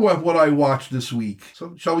for what I watched this week.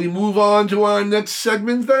 So shall we move on to our next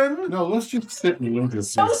segment then? No, let's just sit and linger.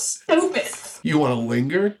 So stupid. You want to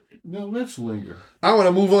linger? No, let's linger. I want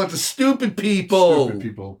to move on to stupid people. Stupid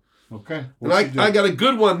people. Okay. And I got a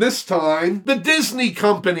good one this time. The Disney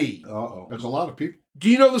Company. Uh-oh. There's a lot of people. Do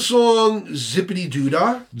you know the song Zippity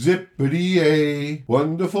Doo-Dah? Zippity-a,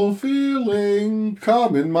 wonderful feeling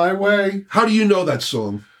coming my way. How do you know that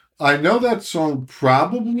song? I know that song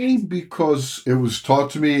probably because it was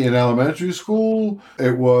taught to me in elementary school.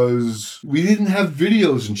 We didn't have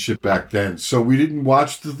videos and shit back then, so we didn't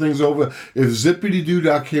watch the things over. If Zippity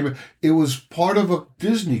Doo-Dah came in, it was part of a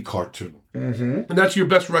Disney cartoon. Mm-hmm. And that's your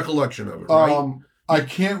best recollection of it, right? I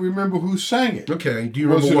can't remember who sang it. Okay. Do you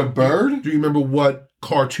remember Was it a bird? Do you remember what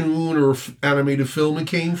cartoon or animated film it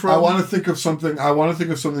came from? I want to think of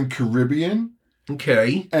something Caribbean.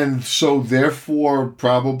 Okay. And so, therefore,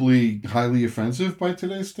 probably highly offensive by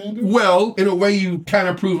today's standards? Well, in a way, you kind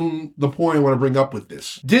of proven the point I want to bring up with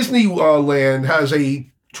this. Disneyland has a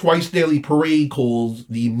twice daily parade called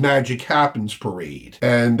the Magic Happens Parade.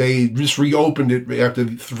 And they just reopened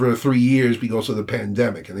it for 3 years because of the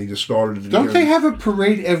pandemic. And they just started it. Don't they have a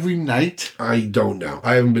parade every night? I don't know.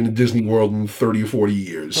 I haven't been to Disney World in 30 or 40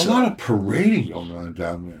 years. A lot of parading going on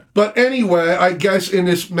down there. But anyway, I guess in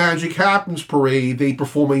this Magic Happens parade, they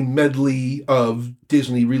perform a medley of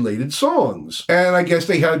Disney-related songs. And I guess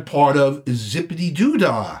they had part of Zippity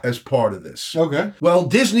Doo-Dah as part of this. Okay. Well,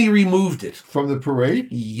 Disney removed it. From the parade?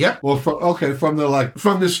 Yep. Well, from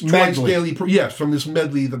this medley. From this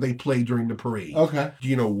medley that they played during the parade. Okay. Do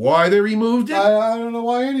you know why they removed it? I don't know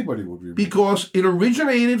why anybody would remove it. Because it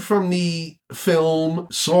originated from the film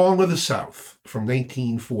Song of the South from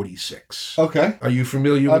 1946. Okay. Are you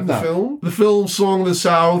familiar with the film? The film Song of the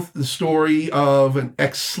South, the story of an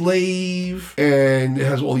ex-slave, and it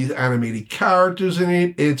has all these animated characters in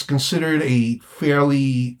it. It's considered a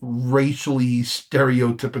fairly racially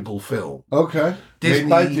stereotypical film. Okay. Disney, made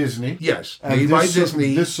by Disney. Yes. And made by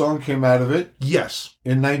Disney. This song came out of it? Yes.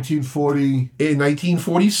 In 1940? In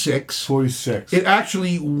 1946. 46. It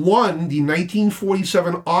actually won the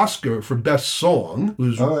 1947 Oscar for Best Song. It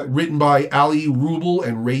was written by Ali Rubel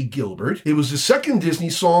and Ray Gilbert. It was the second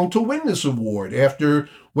Disney song to win this award after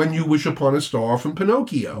When You Wish Upon a Star from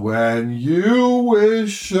Pinocchio. When you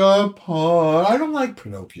wish upon... I don't like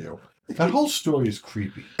Pinocchio. That whole story is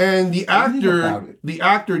creepy. And the Everything about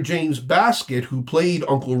actor it. James Baskett, who played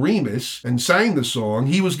Uncle Remus and sang the song,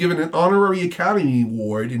 he was given an honorary Academy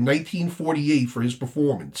Award in 1948 for his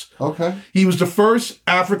performance. Okay. He was the first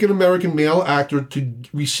African-American male actor to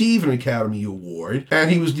receive an Academy Award,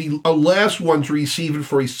 and he was the last one to receive it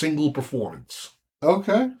for a single performance.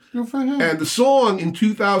 Okay. Good for him. And the song in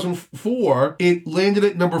 2004, it landed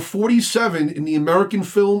at number 47 in the American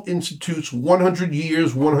Film Institute's 100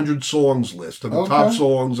 Years, 100 Songs list of the top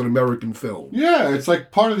songs in American film. Yeah, it's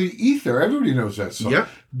like part of the ether. Everybody knows that song. Yep.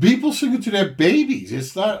 People sing it to their babies.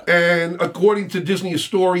 It's not... And according to Disney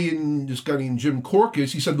historian, this guy named Jim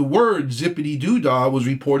Corcus, he said the word zippity-doo-dah was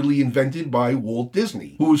reportedly invented by Walt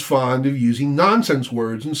Disney, who was fond of using nonsense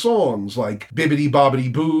words in songs like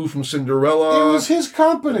bibbidi-bobbidi-boo from Cinderella. It was his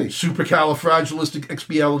company.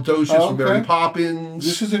 Supercalifragilisticexpialidocious from Mary Poppins.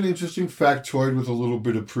 This is an interesting factoid with a little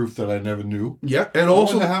bit of proof that I never knew. Yeah, and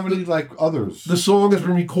also I wonder how many like others. the song has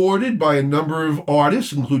been recorded by a number of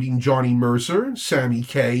artists, including Johnny Mercer, Sammy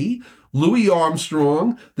Kaye, Louis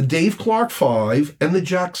Armstrong, the Dave Clark Five, and the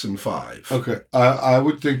Jackson Five. Okay, I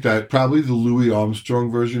would think that probably the Louis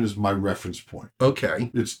Armstrong version is my reference point.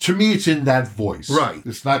 Okay. It's to me, it's in that voice. Right.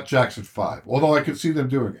 It's not Jackson 5, although I can see them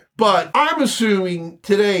doing it. But I'm assuming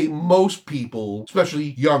today most people,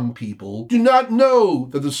 especially young people, do not know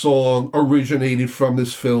that the song originated from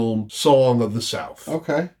this film, Song of the South.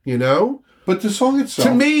 Okay. You know? But the song itself...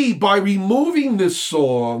 To me, by removing this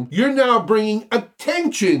song, you're now bringing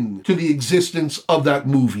attention to the existence of that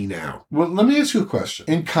movie now. Well, let me ask you a question.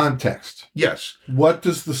 In context, Yes. what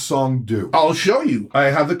does the song do? I'll show you. I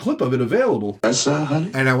have the clip of it available. Yes, sir, honey.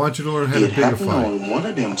 And I want you to learn how to It happened bigify. on one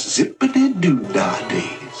of them zippity-doo-dah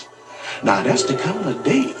days. Now that's the kind of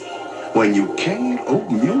day when you can't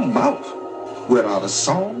open your mouth without a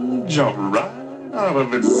song jump right out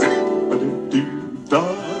of it.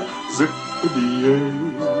 Zippity-doo-dah, zippity-yay.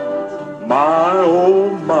 My, oh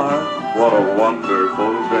my, what a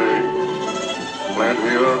wonderful day.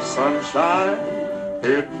 Plenty of sunshine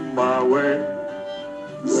heading my way.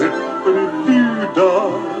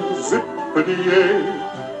 Zippity-doo-dah,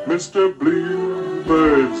 zippity-yay. Mr.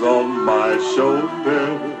 Bluebird's on my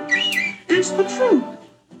shoulder. It's the truth.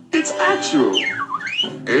 It's actual.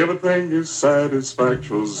 Everything is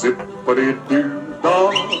satisfactory.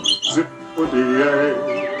 Zippity-doo-dah,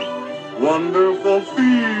 zippity-yay. Wonderful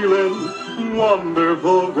feeling,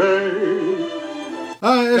 wonderful day.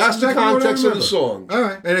 That's the context of the song. All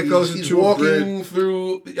right. And it goes He's into a bridge. walking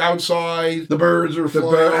through the outside. The birds are The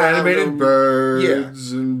flying around animated him.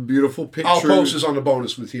 birds and beautiful pictures. I'll post this on the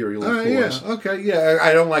bonus material, of course. Yeah, okay, yeah.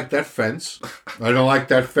 I don't like that fence. I don't like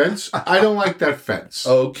that fence. I don't like that fence.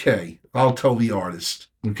 Okay. I'll tell the artist.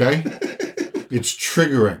 Okay? It's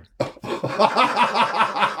triggering.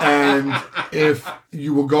 And if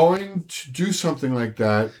you were going to do something like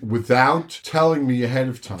that without telling me ahead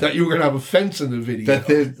of time, That you were going to have a fence in the video. that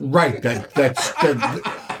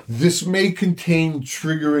this may contain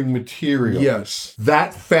triggering material. Yes.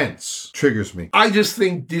 That fence triggers me. I just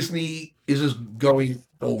think Disney is just going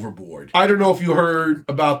overboard. I don't know if you heard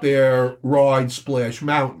about their ride Splash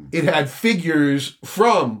Mountain. It had figures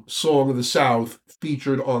from Song of the South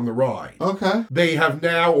featured on the ride. Okay. They have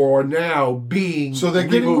now or are now being So they're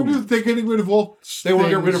getting rid of all They want to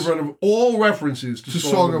get rid things of all references to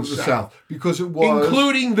Song of the South because it was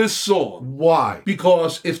including this song, why?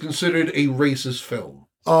 because it's considered a racist film.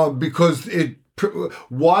 Because it.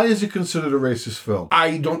 Why is it considered a racist film?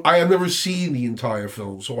 I have never seen the entire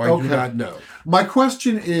film, so I do not know. My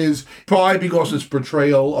question is, Probably because it's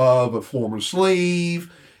portrayal of a former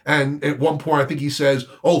slave, and at one point I think he says,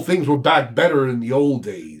 "Oh, things were back better in the old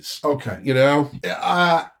days." okay, You know,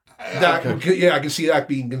 okay. yeah, I can see that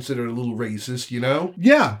being considered a little racist. You know,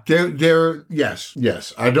 Yeah,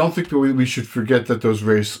 yes. I don't think that we should forget that those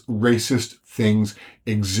racist things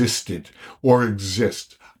existed or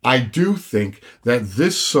exist. I do think that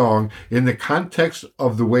this song, in the context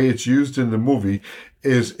of the way it's used in the movie,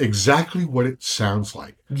 is exactly what it sounds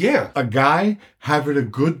like. yeah. A guy having a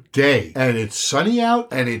good day, and it's sunny out,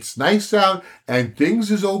 and it's nice out, and things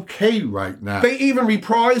is okay right now. They even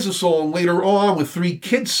reprise the song later on with 3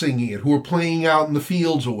 kids singing it who are playing out in the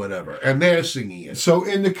fields or whatever, and they're singing it. So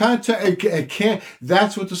in the context, it can't.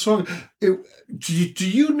 That's what the song. Do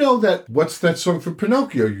you know that? What's that song for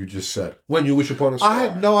Pinocchio you just said? When You Wish Upon a Star. I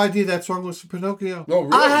had no idea that song was for Pinocchio. Oh,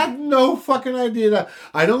 really? I had no fucking idea that.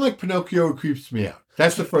 I don't like Pinocchio. It creeps me out.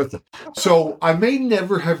 That's the first thing. So I may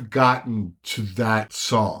never have gotten to that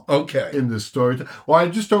song. Okay. In the story. Well, I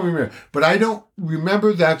just don't remember. But I don't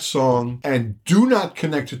remember that song and do not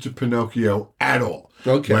connect it to Pinocchio at all.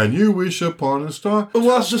 Okay. When you wish upon a star.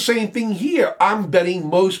 Well, it's the same thing here. I'm betting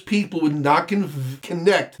most people would not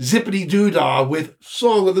connect Zippity Doo-Dah with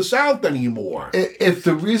Song of the South anymore. If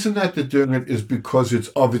the reason that they're doing it is because it's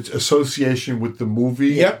of its association with the movie,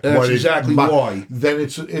 Yep, that's exactly why. Then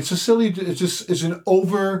it's a silly. It's an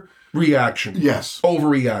over Reaction. Yes,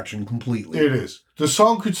 Overreaction completely. it is. The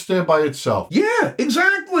song could stand by itself. Yeah,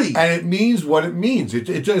 exactly. And it means what it means.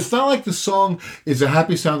 It's not like the song is a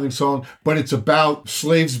happy sounding song, but it's about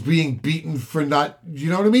slaves being beaten for not, you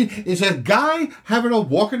know what I mean? It's a guy having a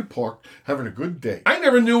walk in the park, having a good day. I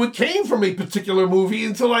never knew it came from a particular movie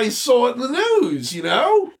until I saw it in the news, you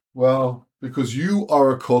know? Well, because you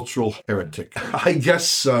are a cultural heretic. I guess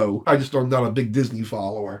so. I just am not a big Disney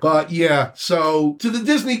follower. But yeah, so to the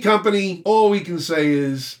Disney company, all we can say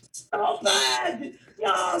is... Stupid!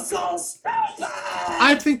 You're so stupid!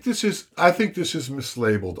 I think this is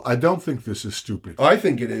mislabeled. I don't think this is stupid. I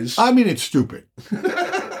think it is. I mean, it's stupid.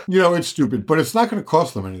 It's stupid, but it's not going to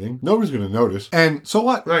cost them anything. Nobody's going to notice. And so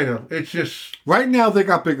what? I know. It's just... Right now, they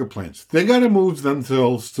got bigger plans. They got to move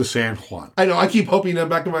themselves to San Juan. I know. I keep hoping in the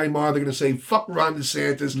back of my mind they're going to say, fuck Ron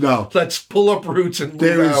DeSantis. No. Let's pull up roots and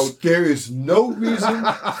move out. There is no reason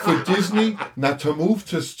for Disney not to move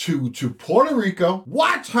to Puerto Rico.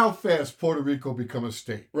 Watch how fast Puerto Rico become a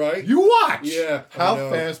state. Right. You watch. Yeah, I How know.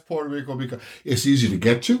 fast Puerto Rico become. It's easy to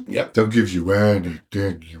get to. Yep. They'll give you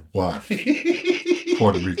anything you want.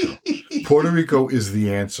 Puerto Rico. Puerto Rico is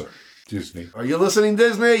the answer. Disney. Are you listening,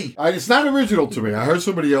 Disney? It's not original to me. I heard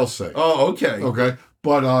somebody else say. Oh, okay. Okay.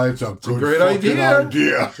 But it's a good great fucking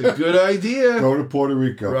idea. It's a good idea. Go to Puerto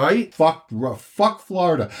Rico. Right? Fuck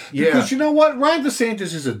Florida. Yeah. Because you know what? Ron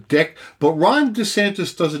DeSantis is a dick, but Ron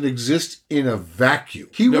DeSantis doesn't exist in a vacuum.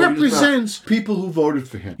 He No, he does represents people who voted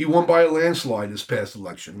for him. He won by a landslide this past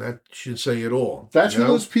election. That should say it all. That's you who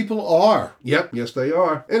know? those people are. Yep, yes they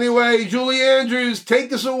are. Anyway, Julie Andrews,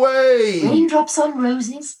 take us away. Raindrops on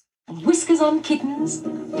roses and whiskers on kittens,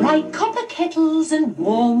 bright copper kettles and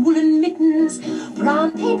warm woolen mittens,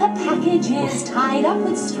 brown paper packages tied up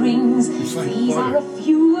with strings. like These butter. are a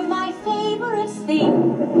few of my favorite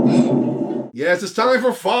things. Yes, it's time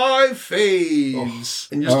for 5 faves.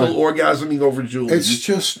 And you're still orgasming over Julie. It's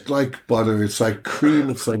just like butter. It's like cream.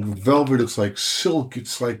 It's like velvet. It's like silk.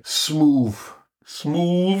 It's like smooth.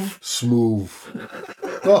 smooth.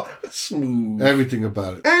 Oh, Smooth. everything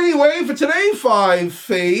about it. Anyway, for today, 5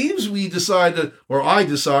 faves, I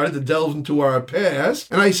decided to delve into our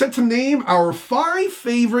past, and I said to name our 5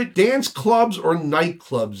 favorite dance clubs or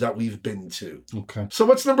nightclubs that we've been to. Okay. So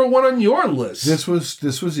what's number 1 on your list? This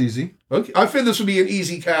was easy. Okay, I figured this would be an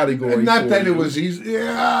easy category. Not for that you. it was easy.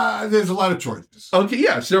 Yeah, there's a lot of choices. Okay,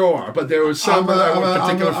 yes, there are, but there was some that were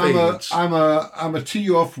particular favorites. I'm a tee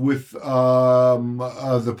you off with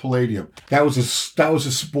the Palladium. That was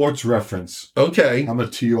a sports reference. Okay. I'm a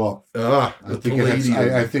tee you off. The Palladium.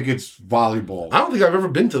 I think it's volleyball I don't think I've ever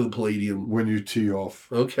been to the Palladium. when you tee off.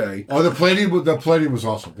 Okay. Oh, the Palladium was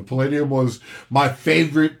awesome. The Palladium was my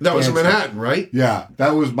favorite. That was in dance club. Manhattan, right? Yeah, that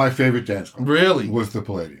was my favorite dance club. Really? Was the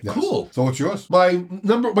Palladium. Yes. Cool. So what's yours? I'm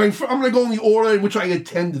going to go in the order in which I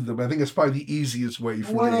attended them. I think it's probably the easiest way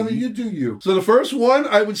for Whatever, me. you do you. So the first one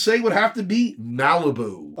I would say would have to be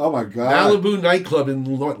Malibu. Oh my God. Malibu nightclub in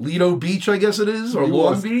Lido Beach, I guess it is, or You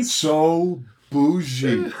Long are Beach. So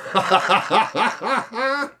bougie.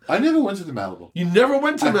 I never went to the Malibu. You never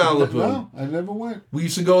went to Malibu. No, I never went. We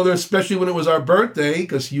used to go there, especially when it was our birthday,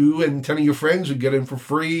 because you and 10 of your friends would get in for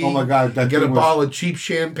free. Oh my God, that Get a thing was- bottle of cheap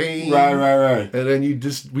champagne. Right. And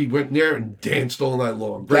then we went there and danced all night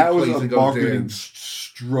long. Great That was place a to go marketing dance.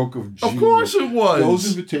 stroke of genius. Of course it was.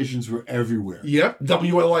 Those invitations were everywhere. Yep.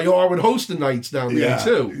 WLIR would host the nights down there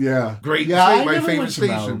too. Yeah. Great Yeah, I station, my never favorite went to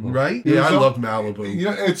station, Malibu. right? It Yeah, was I all- love Malibu. You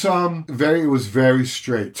know, it was very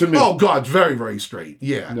straight to me. Oh God, it's very, very straight.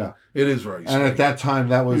 Yeah. Yeah. It is very straight. And at that time,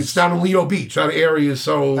 that it's was down in Lido Beach. That area is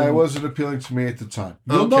so that wasn't appealing to me at the time.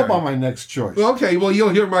 You'll know Okay. about my next choice. okay, well you'll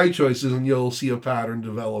hear my choices and you'll see a pattern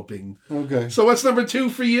developing. Okay. So what's number 2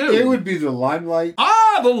 for you? It would be the Limelight.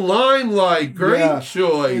 the Limelight. Great Yeah.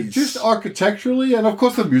 choice. Just architecturally, and of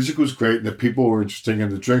course the music was great, and the people were interesting,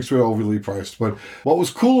 and the drinks were overly priced. But what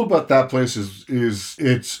was cool about that place is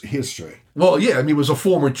its history. Well, yeah, I mean, it was a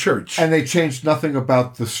former church. And they changed nothing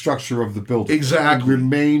about the structure of the building. Exactly. It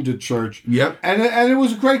remained a church. Yep. And it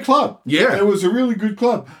was a great club. Yeah. It was a really good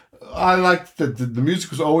club. I liked that the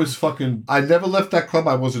music was always fucking... I never left that club.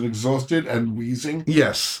 I wasn't exhausted and wheezing.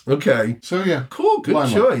 Yes. Okay. So, yeah. Cool. Good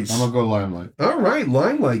Limelight. choice. I'm going to go Limelight. All right,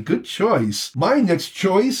 Limelight. Good choice. My next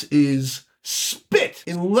choice is Spit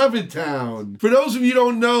in Levittown. For those of you who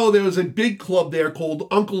don't know, there was a big club there called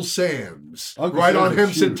Uncle Sam's. Sam's, Uncle right on Sam's is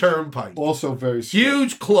Hempstead huge. Turnpike. Also very sweet.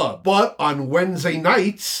 Huge club. But on Wednesday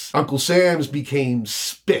nights, Uncle Sam's became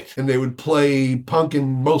Spit, and they would play punk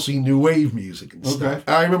and mostly new wave music and stuff.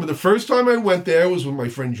 Okay. I remember the first time I went there was with my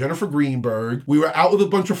friend Jennifer Greenberg. We were out with a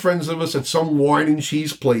bunch of friends of us at some wine and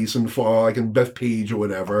cheese place in Bethpage or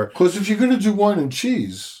whatever. Because if you're going to do wine and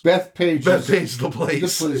cheese, Bethpage Bethpage is the the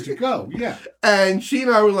place. place to go. Yeah. And she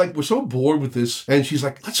and I were like, we're so bored with this. And she's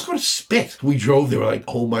like, let's go to Spit. We drove there, we're like,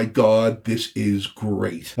 oh my God, this is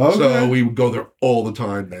great. Okay. So we would go there all the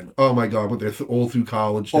time then. Oh my God, went there all through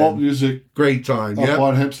college then. Alt music Great time. up Yep.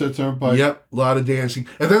 on Hempstead Turnpike. Yep. A lot of dancing.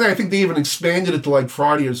 And then I think they even expanded it to like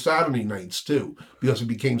Friday or Saturday nights too, because it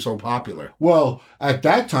became so popular. Well, at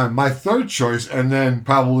that time, my third choice, and then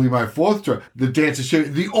probably my fourth choice, the Dances Cherry,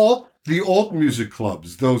 the alt music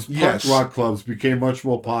clubs, those punk Yes. rock clubs became much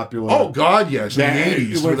more popular. Oh God, yes. In the That-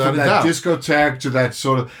 80s, it went without from a that doubt. discotheque to that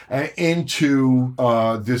sort of into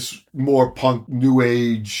this more punk new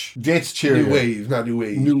age dance cheerio. New wave, not new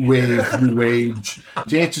age. New wave, new age.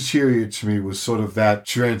 Dance cheerio to me was sort of that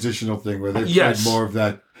transitional thing where they Yes. played more of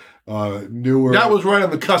that newer. That was right on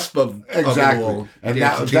the cusp of exactly, Of it all. and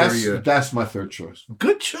Danceteria. that's my third choice.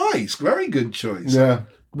 Good choice. Very good choice. Yeah,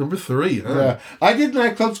 Number 3, huh? yeah. I did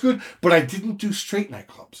nightclubs good, but I didn't do straight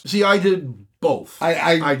nightclubs. See, I did both.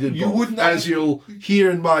 I did you both, would not as you'll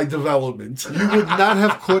hear in my development. you would not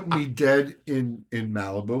have caught me dead in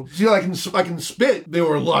Malibu. See, I can spit. There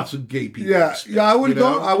were lots of gay people. Yeah, in Spit, yeah. I would you have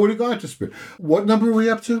know? gone. I would have gone to Spit. What number are we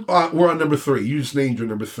up to? We're on number 3. You just named your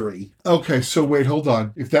number 3. Okay, so wait, hold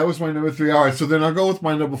on. If that was my number 3, all right. So then I'll go with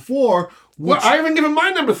my number 4. Well, I haven't given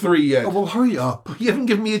my number 3 yet. Oh, well, hurry up. You haven't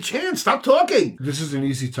given me a chance. Stop talking. This is an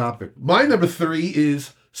easy topic. My number 3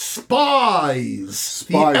 is Spies.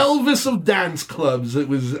 The Elvis of dance clubs. It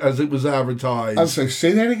was advertised. I'm sorry.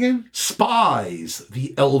 Say that again. Spies.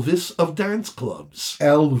 The Elvis of dance clubs.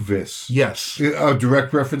 Elvis. Yes. A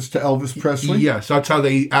direct reference to Elvis Presley. Yes, that's how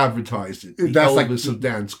they advertised it. The That's like- Elvis of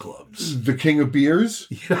dance clubs. The King of Beers.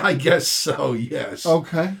 Yeah, I guess so, yes.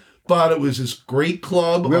 Okay. But it was this great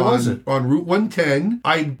club Where was it? on Route 110.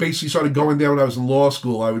 I basically started going there when I was in law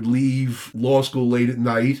school. I would leave law school late at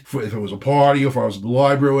night if it was a party or if I was at the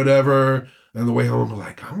library or whatever. And on the way home, I'm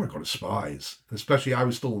like, I want to go to Spies. Especially I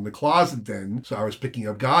was still in the closet then, so I was picking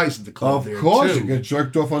up guys at the club there Of course, too. you get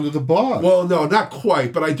jerked off under the bar. Well, no, not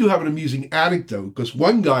quite, but I do have an amusing anecdote because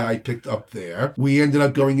one guy I picked up there, we ended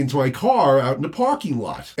up going into my car out in the parking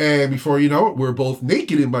lot. And before you know it, we're both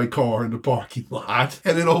naked in my car in the parking lot.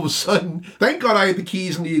 And then all of a sudden, thank God I had the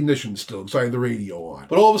keys and the ignition still because I had the radio on.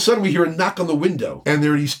 But all of a sudden, we hear a knock on the window. And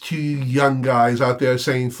there are these 2 young guys out there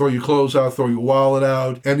saying, throw your clothes out, throw your wallet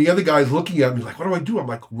out. And the other guy's looking at me like, what do I do? I'm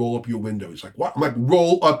like, roll up your window. He's like, what? I'm like,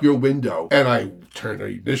 roll up your window. And I turned the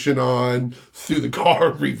ignition on, threw the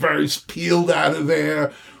car, reverse, peeled out of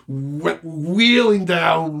there, went wheeling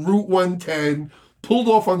down Route 110, pulled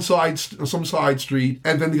off on some side street,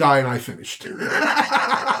 and then the guy and I finished.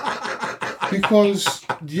 Because,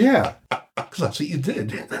 yeah. Because that's what you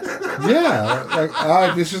did. Yeah.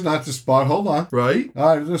 Like, this is not the spot. Hold on. Right?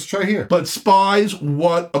 All right, let's try here. But Spies,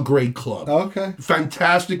 what a great club. Okay.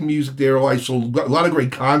 Fantastic music there. I saw a lot of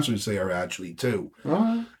great concerts there, actually, too. All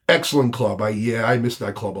right. Excellent club. I miss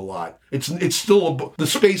that club a lot. It's still the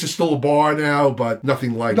space is still a bar now, but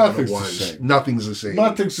nothing like what it Nothing's the was. same. Nothing's the same.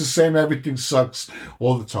 Nothing's the same. Everything sucks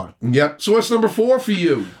all the time. Yep. So what's number 4 for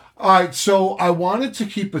you? All right, so I wanted to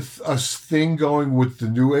keep a thing going with the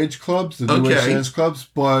New Age clubs, the New Age Okay. dance clubs,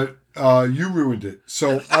 but you ruined it.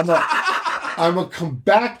 So I'm gonna come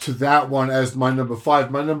back to that one as my number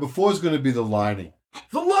 5. My number 4 is going to be The Lining.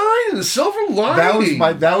 The Silver Lining.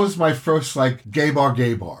 That was my first like gay bar.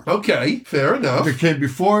 Okay, fair enough. It came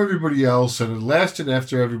before everybody else, and it lasted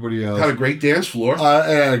after everybody else. Had a great dance floor.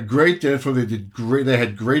 And a great dance floor. They did great. They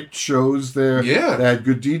had great shows there. Yeah. They had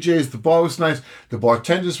good DJs. The bar was nice. The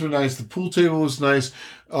bartenders were nice. The pool table was nice.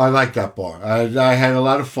 I liked that bar. I had a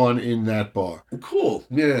lot of fun in that bar Cool.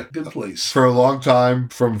 Yeah, good place. for a long time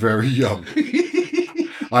from very young.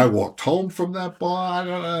 I walked home from that bar. I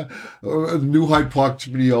don't know. New Hyde Park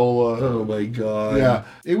to Mineola. Oh my God. Yeah.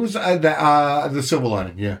 It was the Silver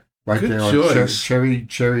Lining. Yeah. Right Good there on choice. Cherry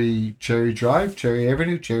Drive, Cherry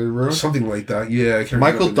Avenue, Cherry Road. Something like that. Yeah. I can't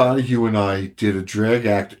Michael remember. Donahue and I did a drag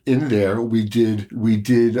act in there. We did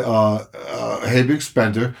Hey Big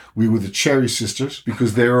Spender. We were the Cherry Sisters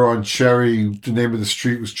because they were on Cherry. The name of the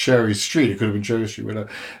street was Cherry Street. It could have been Cherry Street, whatever.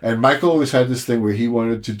 And Michael always had this thing where he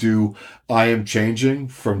wanted to do I Am Changing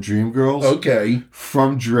from Dreamgirls Okay.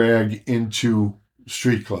 from drag into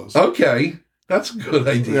street clothes. Okay. That's a good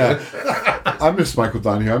idea. I miss Michael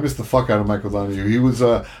Donahue. I miss the fuck out of Michael Donahue. He was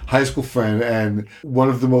a high school friend and one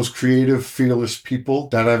of the most creative, fearless people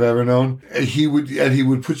that I've ever known. He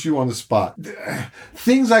would put you on the spot.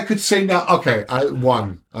 Things I could say now. Okay,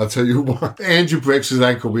 I'll tell you one. Andrew breaks his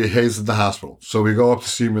ankle. He's in the hospital. So we go up to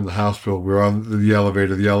see him in the hospital. We're on the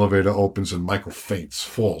elevator. The elevator opens and Michael faints,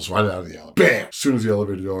 falls right out of the elevator. Bam! As soon as the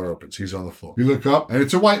elevator door opens, he's on the floor. We look up and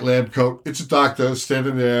it's a white lab coat. It's a doctor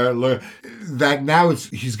standing there. That now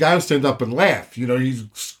he's got to stand up and laugh. You know, he's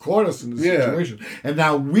caught us in this situation. And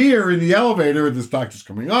now we're in the elevator and this doctor's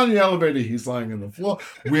coming on the elevator. He's lying on the floor.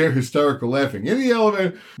 We're hysterical laughing in the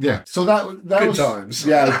elevator. Yeah. So that Good was times.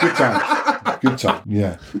 Yeah, it was good times. Good time.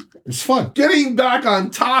 Yeah. It's fun. Getting back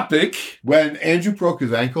on topic. When Andrew broke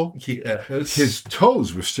his ankle, Yes. his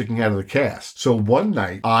toes were sticking out of the cast. So one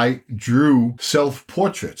night I drew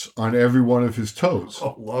self-portraits on every one of his toes.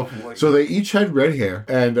 Oh, lovely. So they each had red hair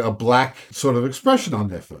and a black sort of expression on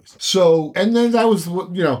their face. So, and then that was,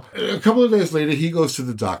 a couple of days later, he goes to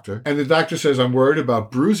the doctor and the doctor says, I'm worried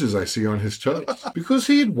about bruises I see on his toes because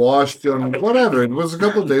he had washed and whatever. It was a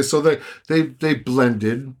couple of days. So they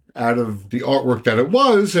blended out of the artwork that it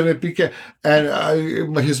was, and it became.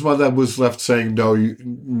 And his mother was left saying, "No, you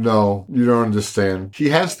don't understand. He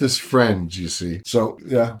has this friend, you see." So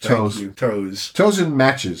yeah, toes, toes in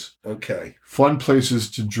matches. Okay. Fun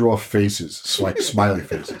places to draw faces, like smiley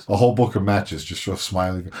faces. A whole book of matches, just draw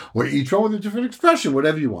smiley. Or each one with a different expression,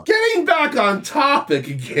 whatever you want. Getting back on topic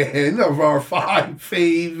again of our 5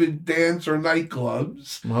 favorite dance or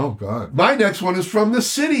nightclubs. Oh God. My next one is from the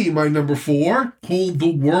city. My number 4, called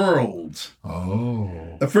The World.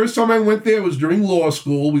 Oh. The first time I went there was during law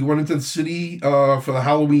school. We went into the city for the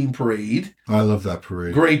Halloween parade. I love that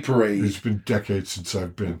parade. Great parade. It's been decades since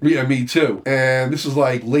I've been. Yeah, me too. And this is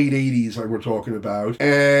like late 80s like we're talking about.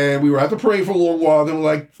 And we were at the parade for a long while.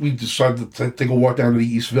 Then we decided to take a walk down to the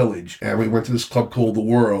East Village. And we went to this club called The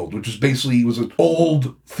World, which was an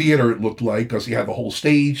old theater, it looked like, because you had the whole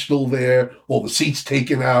stage still there, all the seats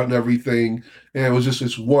taken out and everything. And it was just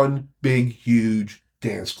this one big, huge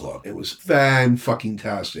dance club. It was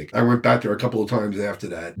fan-fucking-tastic. I went back there a couple of times after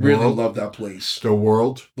that. Really loved that place. The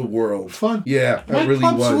World? The World. Fun. Yeah, that really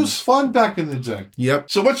was. It was fun back in the day. Yep.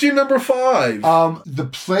 So what's your number 5? The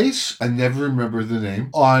place, I never remember the name,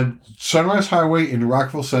 on Sunrise Highway in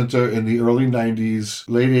Rockville Center in the early 90s,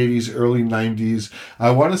 late 80s, early 90s. I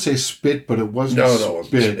want to say Spit, but it wasn't No, Spit. it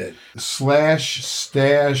wasn't Spit. Slash,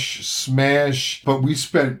 Stash, Smash. But we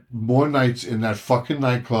spent more nights in that fucking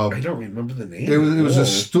nightclub. I don't remember the name. It was it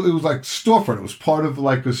was like storefront. It was part of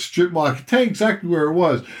like a strip mall. I can tell you exactly where it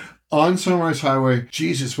was. On Sunrise Highway.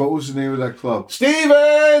 Jesus, what was the name of that club?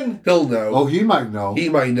 Steven! He'll know. Oh, he might know. He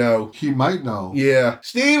might know. He might know. Yeah.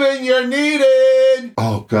 Steven, you're needed!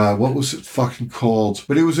 Oh, God. What was it fucking called?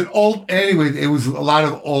 But it was anyway, it was a lot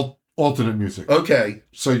of alternate music. Okay.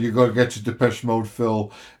 So you go to get your Depeche Mode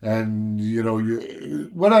fill, and That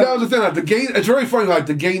was the thing. It's very funny, like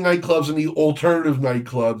the gay nightclubs and the alternative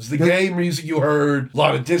nightclubs. The gay music you heard, a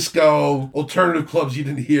lot of disco. Alternative clubs, you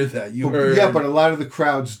didn't hear that. You heard. Yeah, but a lot of the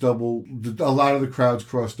crowds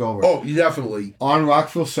crossed over. Oh, definitely. On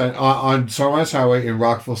Rockville Center, on Sunrise Highway in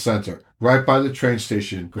Rockville Center. Right by the train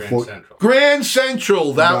station. Grand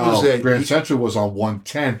Central, that was it. Grand Central was on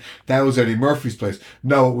 110. That was Eddie Murphy's place.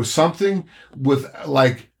 No, it was something with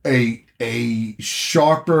like a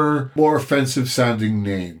sharper, more offensive sounding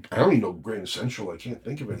name. I don't even know Grand Central. I can't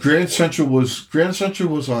think of it. Grand Central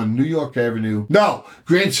was on New York Avenue. No,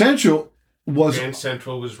 Grand Central was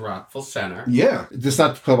Rockville Center. Yeah. This is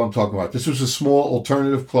not the club I'm talking about. This was a small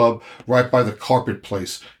alternative club right by the Carpet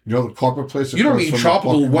Place. You know the Carpet Place? You don't mean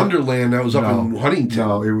Tropical Wonderland that was up in Huntington.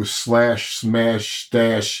 No, it was Slash, Smash,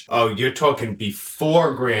 Stash. Oh, you're talking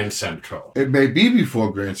before Grand Central. It may be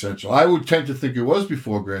before Grand Central. I would tend to think it was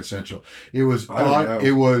before Grand Central. It was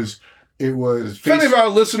If any of our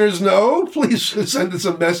listeners know, please send us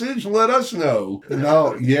a message and let us know.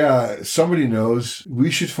 No, yeah, somebody knows. We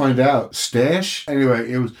should find out. Stash?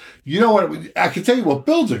 Anyway, it was, you know what, I can tell you what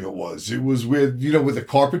building it was. It was where the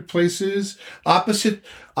Carpet Place is, opposite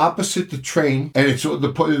the train, and it's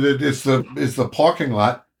the parking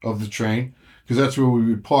lot of the train. Because that's where we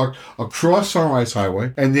would park across Sunrise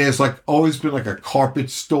Highway. And there's always been a carpet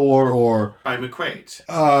store or... By McQuaid's.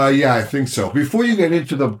 Yeah, I think so. Before you get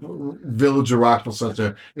into the village of Rockville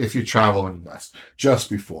Center, if you're traveling west, just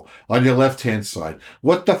before, on your left-hand side.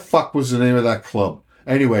 What the fuck was the name of that club?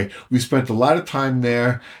 Anyway, we spent a lot of time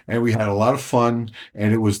there, and we had a lot of fun,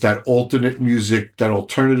 and it was that alternative music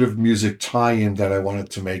tie-in that I wanted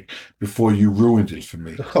to make before you ruined it for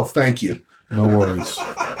me. Oh, thank you. No worries.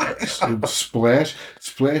 Splash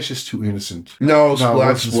is too innocent. No,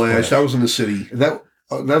 Splash. That was in the city.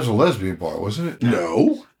 Oh, that was a lesbian bar, wasn't it?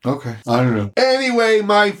 No. Okay. I don't know. Anyway,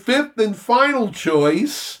 my fifth and final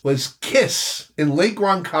choice was Kiss in Lake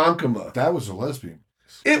Ronkonkoma. That was a lesbian.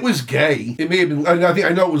 It was gay. It may have been, I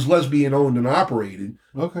know it was lesbian owned and operated.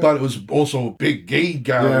 Okay. But it was also a big gay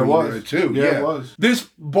gallery there too. Yeah, it was. This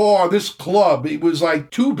bar, this club, it was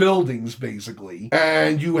like 2 buildings basically.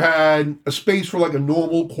 And you had a space for like a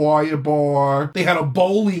normal choir bar. They had a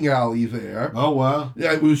bowling alley there. Oh, wow.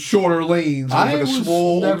 Yeah, it was shorter lanes. It was like a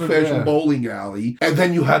small old-fashioned bowling alley. And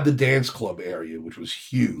then you had the dance club area, which was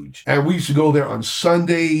huge. And we used to go there on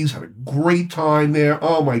Sundays, had a great time there.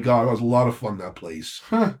 Oh my God, it was a lot of fun, that place.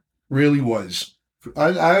 Huh. Really was.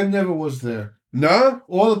 I never was there. No?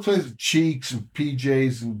 All the places, Cheeks and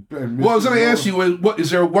PJs and well, I was going to ask you, what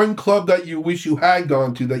is there one club that you wish you had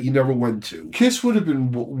gone to that you never went to? Kiss would have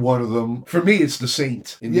been one of them. For me, it's the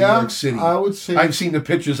Saint in New York City. I would say. I've seen the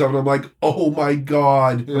pictures of it. I'm like, oh my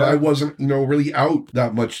God. Yeah. But I wasn't, really out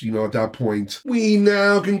that much, at that point. We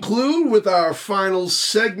now conclude with our final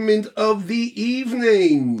segment of the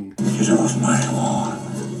evening. Get off my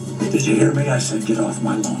lawn. Did you hear me? I said get off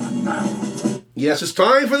my lawn now. Yes, it's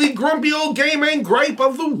time for the Grumpy Old Gay Man Gripe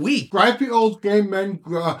of the Week. Grumpy Old Gay Man.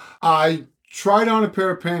 I tried on a pair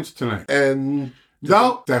of pants tonight. And...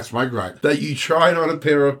 no, that's my gripe. That you tried on a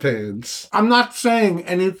pair of pants. I'm not saying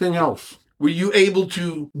anything else. Were you able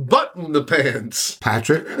to button the pants?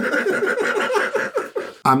 Patrick?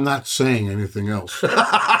 I'm not saying anything else.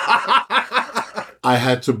 I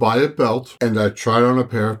had to buy a belt, and I tried on a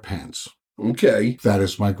pair of pants. Okay. That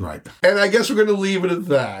is my gripe. And I guess we're going to leave it at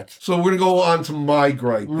that. So we're going to go on to my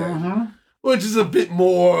gripe then. Which is a bit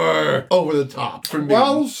more over the top for me.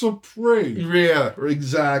 Well, supreme. Yeah,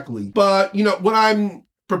 exactly. But, when I'm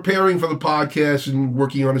preparing for the podcast and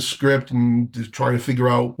working on a script and just trying to figure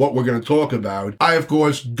out what we're going to talk about, I, of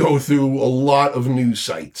course, go through a lot of news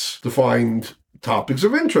sites to find topics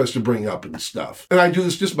of interest to bring up and stuff. And I do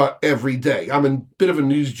this just about every day. I'm a bit of a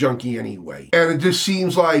news junkie anyway. And it just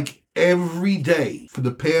seems like every day for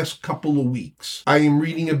the past couple of weeks, I am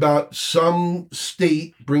reading about some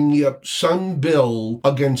state bringing up some bill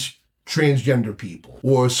against transgender people,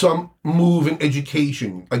 or some move in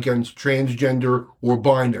education against transgender or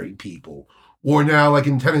binary people, or now, like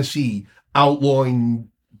in Tennessee,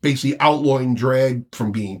 basically outlawing drag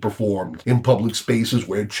from being performed in public spaces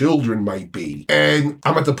where children might be. And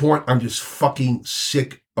I'm at the point I'm just fucking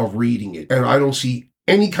sick of reading it. And I don't see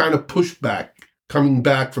any kind of pushback coming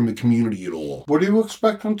back from the community at all. What do you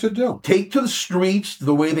expect them to do? Take to the streets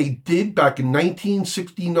the way they did back in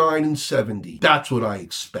 1969 and 70. That's what I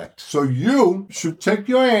expect. So you should take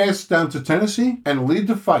your ass down to Tennessee and lead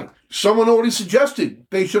the fight. Someone already suggested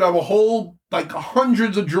they should have a whole,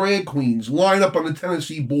 hundreds of drag queens line up on the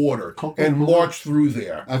Tennessee border and march through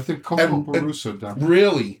there. I think Coco Perusa done.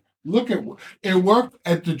 Really? Look at it worked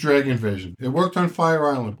at the Drag Invasion. It worked on Fire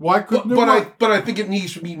Island. Why couldn't it work? But I think it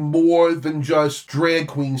needs to be more than just drag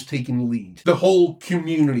queens taking the lead. The whole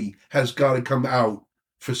community has got to come out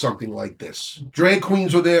for something like this. Drag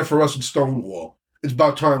queens are there for us at Stonewall. It's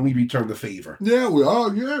about time we return the favor. Yeah, we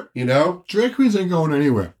are. Yeah. Drag queens ain't going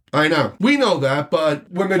anywhere. I know. We know that,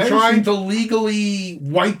 but when they're trying to legally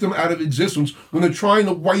wipe them out of existence, when they're trying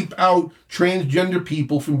to wipe out transgender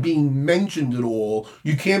people from being mentioned at all,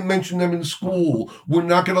 you can't mention them in school. We're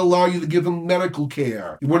not going to allow you to give them medical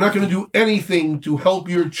care. We're not going to do anything to help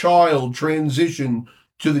your child transition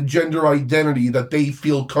to the gender identity that they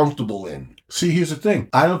feel comfortable in. See, here's the thing.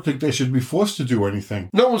 I don't think they should be forced to do anything.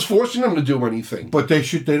 No one's forcing them to do anything. But they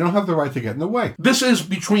don't have the right to get in the way. This is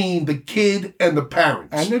between the kid and the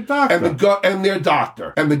parents. And their doctor. And their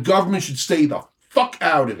doctor. And the government should stay the fuck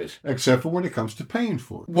out of it. Except for when it comes to paying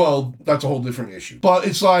for it. Well, that's a whole different issue. But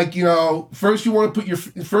it's like, first you want to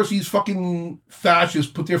first these fucking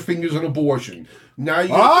fascists put their fingers on abortion.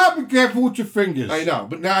 Now be careful with your fingers. I know,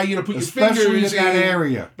 but now you're gonna put Especially your fingers in that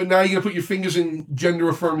area. But now you're gonna put your fingers in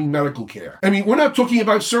gender-affirming medical care. I mean, we're not talking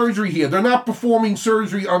about surgery here. They're not performing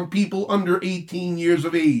surgery on people under 18 years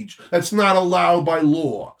of age. That's not allowed by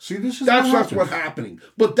law. See, that's what's happening.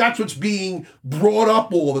 But that's what's being brought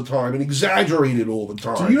up all the time and exaggerated all the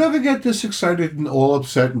time. Do you ever get this excited and all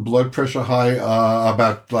upset and blood pressure high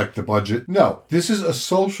about the budget? No, this is a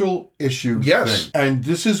social issue thing, and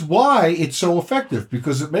this is why it's so effective.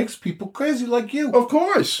 Because it makes people crazy like you. Of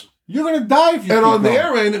course. You're going to die if you And keep on going.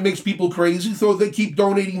 their end, it makes people crazy, so they keep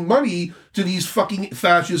donating money to these fucking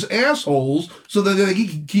fascist assholes so that they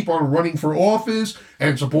can keep on running for office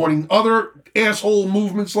and supporting other asshole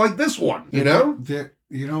movements like this one, you know?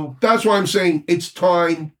 You know? That's why I'm saying it's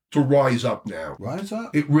time to rise up now. Rise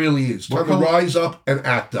up? It really is. What Time to color? rise up and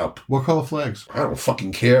act up. What color flags? I don't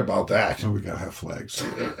fucking care about that. Oh, we gotta have flags.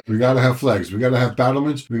 We gotta have flags. We gotta have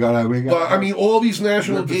battlements. But I mean, all these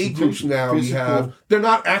national gay groups now we Physical. have, they're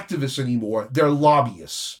not activists anymore. They're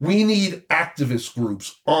lobbyists. We need activist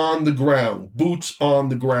groups on the ground, boots on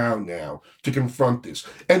the ground now to confront this.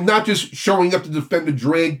 And not just showing up to defend a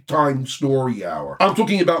drag time story hour. I'm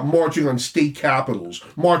talking about marching on state capitals,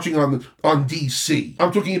 marching on DC.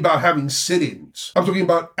 I'm talking about having sit-ins. I'm talking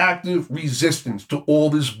about active resistance to all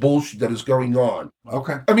this bullshit that is going on.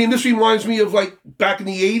 Okay. I mean, this reminds me of like back in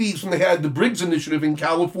the 80s when they had the Briggs Initiative in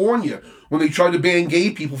California, when they tried to ban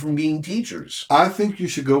gay people from being teachers. I think you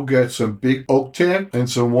should go get some big oak tan and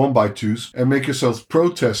some 1x2s and make yourselves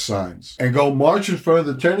protest signs and go march in front of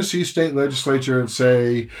the Tennessee state legislature and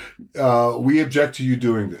say, we object to you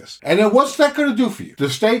doing this. And then what's that going to do for you?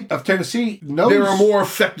 The state of Tennessee knows... There are more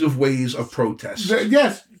effective ways of protest.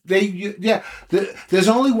 Yes. There's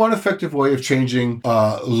only one effective way of changing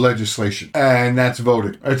legislation, and that's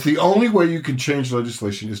voting. It's the only way you can change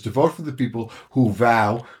legislation is to vote for the people who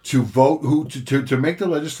vow to vote, to make the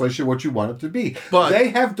legislation what you want it to be. But they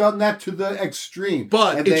have done that to the extreme.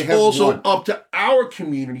 But it's also up to our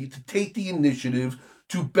community to take the initiative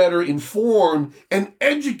to better inform and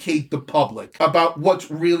educate the public about what's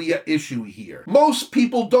really at issue here. Most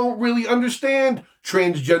people don't really understand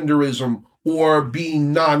transgenderism or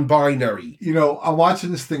being non-binary. You know, I'm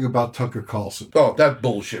watching this thing about Tucker Carlson. Oh, that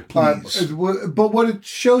bullshit, please. But what it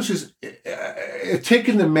shows is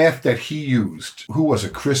taking the math that he used. Who was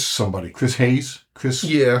it? Chris Hayes? On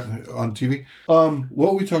TV.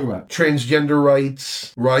 What were we talking about? Transgender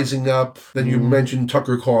rights, rising up. Then you mentioned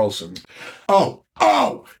Tucker Carlson. Oh,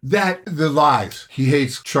 that the lies. He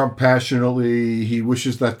hates Trump passionately. He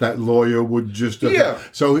wishes that lawyer would just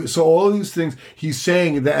So all these things he's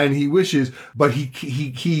saying that, and he wishes, but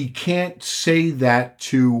he can't say that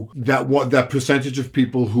to that percentage of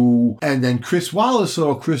people who. And then Chris Wallace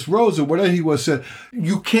or Chris Rose or whatever he was said,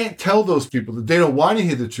 you can't tell those people that they don't want to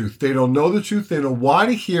hear the truth. They don't know the truth. They don't want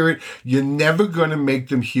to hear it. You're never going to make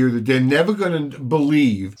them hear that. They're never going to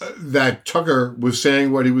believe that Tucker was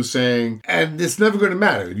saying what he was saying, and it's never going to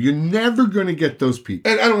matter. You're never going to get those people.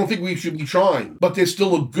 And I don't think we should be trying. But there's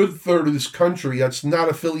still a good third of this country that's not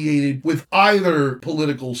affiliated with either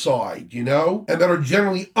political side, you know? And that are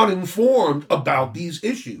generally uninformed about these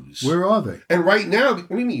issues. Where are they? And right now, what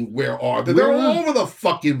do you mean, where are they? They're all over the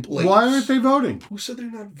fucking place. Why aren't they voting? Who said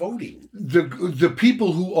they're not voting? The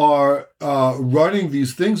people who are running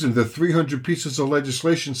these things and the 300 pieces of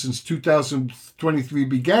legislation since 2023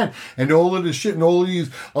 began, and all of this shit and all of these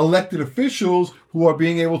elected officials who are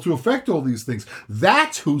being able to affect all these things.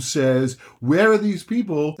 That's who says, where are these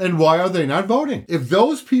people and why are they not voting? If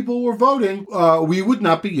those people were voting, we would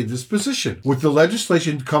not be in this position. With the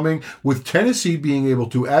legislation coming, with Tennessee being able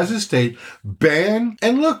to, as a state, ban,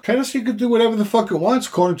 and look, Tennessee could do whatever the fuck it wants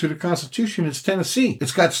according to the Constitution. It's Tennessee.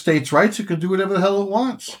 It's got states' rights. It can do whatever the hell it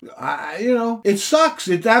wants. It sucks.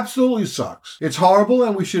 It absolutely sucks. It's horrible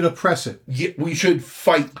and we should oppress it. Yeah, we should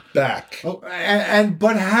fight back.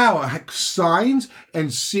 But how? Signs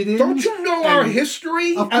and sit-ins? Don't you know our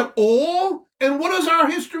history at all? And what has our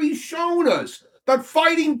history shown us? That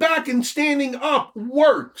fighting back and standing up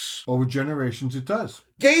works. Over generations, it does.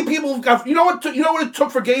 Gay people have got, you know what it took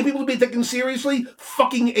for gay people to be taken seriously?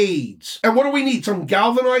 Fucking AIDS. And what do we need? Some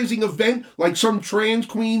galvanizing event, like some trans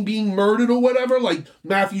queen being murdered or whatever, like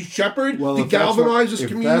Matthew Shepard, to galvanize this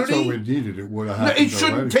community? If that's what we needed, it would have happened. No, it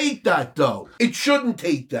shouldn't take that, though. It shouldn't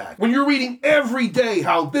take that. When you're reading every day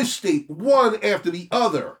how this state, one after the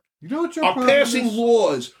other, are passing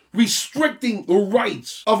laws restricting the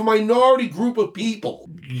rights of a minority group of people.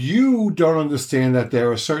 You don't understand that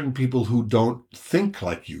there are certain people who don't think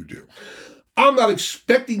like you do. I'm not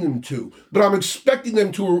expecting them to, but I'm expecting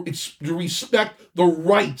them to respect the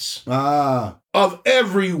rights of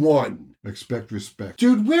everyone. Expect respect.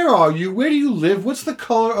 Dude, where are you? Where do you live? What's the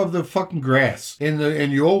color of the fucking grass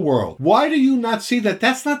in your world? Why do you not see that?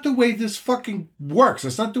 That's not the way this fucking works.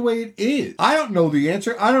 That's not the way it is. I don't know the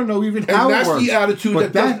answer. I don't know even how it works.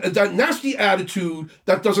 And that's the nasty attitude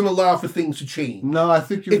that doesn't allow for things to change. No, I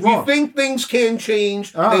think you're wrong. If you think things can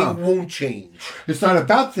change, they won't change. It's not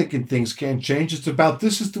about thinking things can't change. It's about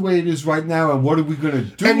this is the way it is right now, and what are we going to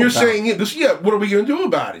do and you're saying, what are we going to do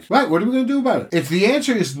about it? Right, what are we going to do about it? If the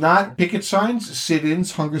answer is not picket signs,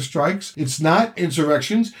 sit-ins, hunger strikes, it's not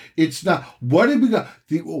insurrections, it's not, what did we go?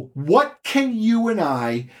 What can you and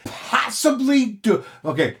I possibly do?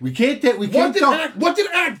 Okay, we can't. What did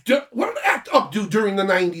Act Up do during the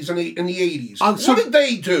 90s and the 80s? So what did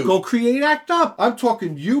they do? Go create Act Up. I'm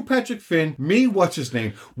talking you, Patrick Finn, me, what's his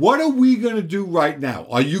name? What are we going to do right now?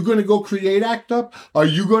 Are you going to go create Act Up? Are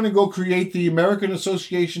you going to go create the American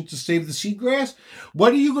Association to Save the Seagrass?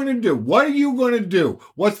 What are you going to do? What are you going to do?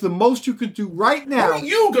 What's the most you could do right now? What are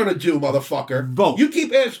you going to do, motherfucker? Vote. You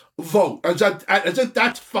keep asking, vote. As if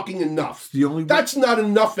that's fucking enough. That's not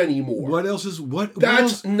enough anymore. What else is, what?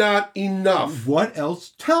 That's not enough. What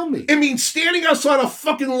else? Tell me. It means standing outside a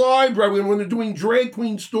fucking library when they're doing drag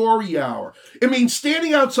queen story hour. It means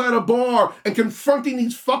standing outside a bar and confronting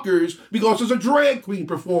these fuckers because there's a drag queen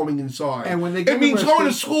performing inside. And when they it means going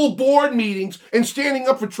to school board meetings and standing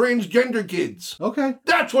up for transgender kids. Okay.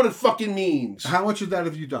 That's what it fucking means. How much of that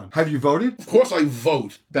have you done? Have you voted? Of course I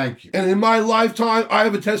vote. Thank you. And in my lifetime, I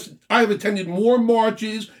have attended more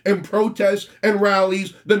marches and protests and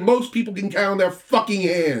rallies than most people can count on their fucking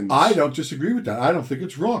hands. I don't disagree with that. I don't think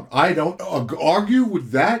it's wrong. I don't argue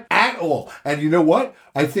with that at all. And you know what?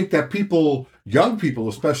 I think that people, young people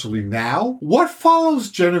especially now, what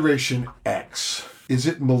follows Generation X? Is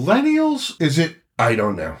it millennials? Is it... I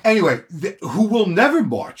don't know. Anyway, who will never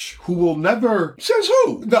march? Who will never... Says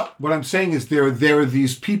who? No, what I'm saying is there are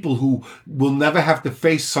these people who will never have to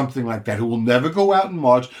face something like that, who will never go out and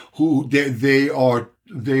march, who they are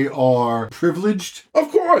privileged.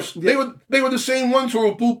 Of course. They were the same ones who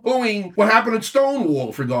were poo-pooing what happened at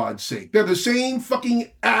Stonewall, for God's sake. They're the same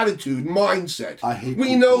fucking attitude, mindset. I hate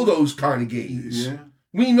We know those kind of gays. Yeah.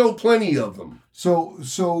 We know plenty of them.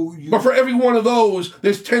 But for every one of those,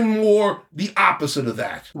 there's 10 more the opposite of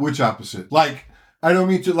that. Which opposite? Like, I don't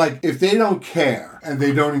mean to, like, if they don't care and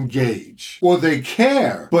they don't engage, or they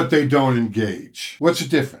care but they don't engage, what's the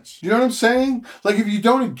difference? You know what I'm saying? Like, if you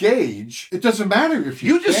don't engage, it doesn't matter if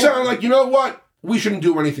you just care. sound like, you know what? We shouldn't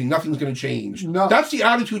do anything. Nothing's going to change. No. That's the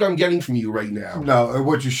attitude I'm getting from you right now. No,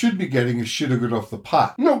 what you should be getting is shit good off the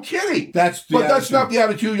pot. No kidding. That's not the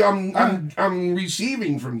attitude I'm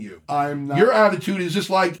receiving from you. I'm not. Your attitude is just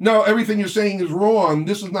like, no, everything you're saying is wrong.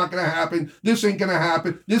 This is not going to happen. This ain't going to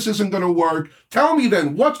happen. This isn't going to work. Tell me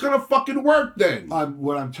then, what's going to fucking work then?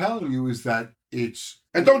 What I'm telling you is that it's...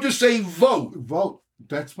 And don't just say vote. Vote.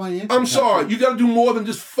 That's my answer. I'm sorry. You got to do more than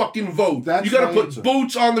just fucking vote. You got to put answer.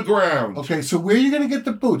 Boots on the ground. Okay, so where are you going to get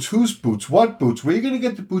the boots? Whose boots? What boots? Where are you going to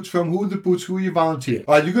get the boots from? Who are the boots? Who are you volunteer?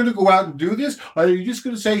 Are you going to go out and do this? Or are you just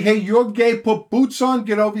going to say, hey, you're gay, put boots on,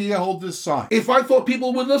 get over here, hold this sign? If I thought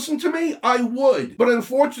people would listen to me, I would. But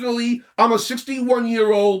unfortunately, I'm a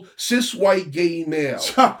 61-year-old cis white gay male.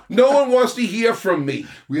 No one wants to hear from me.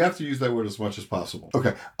 We have to use that word as much as possible.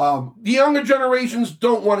 Okay. The younger generations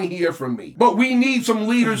don't want to hear from me. But we need some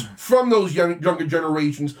leaders from those younger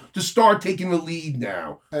generations to start taking the lead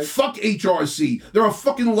now. Fuck HRC. They're a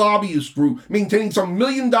fucking lobbyist group maintaining some $1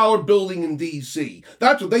 million building in D.C.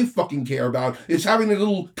 That's what they fucking care about, is having their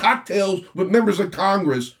little cocktails with members of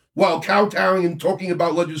Congress while kowtowing and talking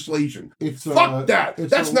about legislation. Fuck that.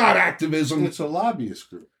 That's not activism. It's a lobbyist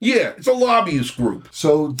group. Yeah, it's a lobbyist group.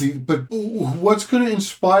 But what's going to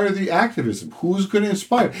inspire the activism? Who's going to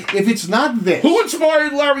inspire? If it's not this. Who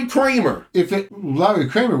inspired Larry Kramer? Larry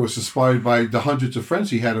Kramer was inspired by the hundreds of friends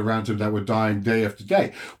he had around him that were dying day after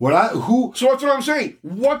day. So that's what I'm saying.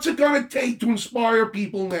 What's it going to take to inspire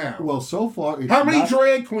people now? Well, so far, how many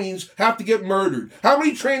drag queens have to get murdered? How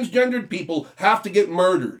many transgendered people have to get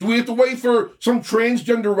murdered? Do we have to wait for some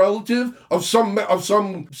transgender relative of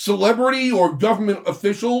some celebrity or government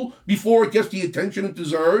official before it gets the attention it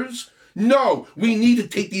deserves? No, we need to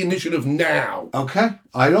take the initiative now. Okay,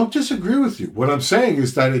 I don't disagree with you. What I'm saying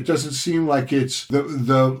is that it doesn't seem like it's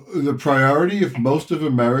the priority of most of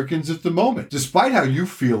Americans at the moment, despite how you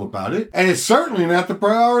feel about it. And it's certainly not the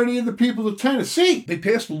priority of the people of Tennessee. They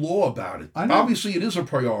passed a law about it. Obviously, it is a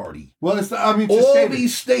priority. Well, all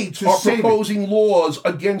these states are proposing laws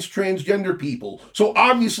against transgender people. So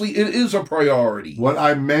obviously, it is a priority. What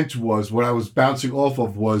I meant was, what I was bouncing off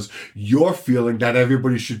of was your feeling that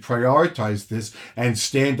everybody should prioritize this and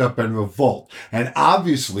stand up and revolt. And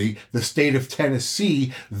obviously, the state of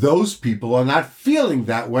Tennessee, those people are not feeling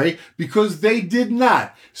that way because they did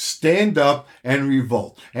not stand up and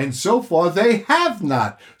revolt. And so far, they have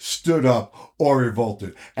not stood up or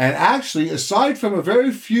revolted. And actually, aside from a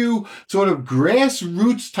very few sort of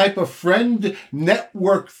grassroots type of friend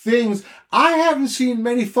network things, I haven't seen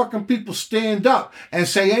many fucking people stand up and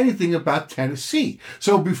say anything about Tennessee.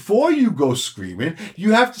 So before you go screaming,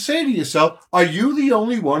 you have to say to yourself, are you the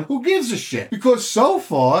only one who gives a shit? Because so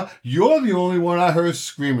far, you're the only one I heard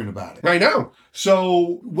screaming about it. I know.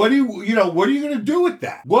 So what are you going to do with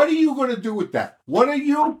that? What are you going to do with that? What are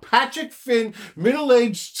you, Patrick Finn,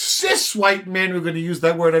 middle-aged cis white men, we're going to use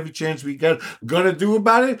that word every chance we get, going to do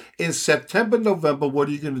about it? In September, November, what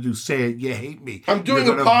are you going to do? Say it, you hate me. I'm doing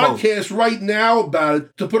a podcast right now about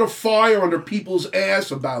it to put a fire under people's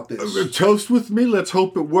ass about this. Toast with me. Let's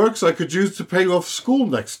hope it works. I could use to pay off school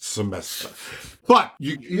next semester. But,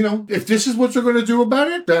 if this is what you're going to do about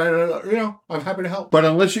it, then, I'm happy to help. But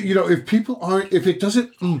unless, if people aren't, if it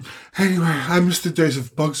doesn't, anyway, I miss the days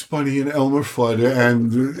of Bugs Bunny and Elmer Fudd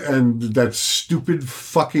and that stupid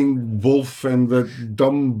fucking wolf and the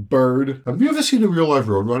dumb bird. Have you ever seen a real life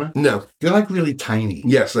Roadrunner? No. They're like really tiny.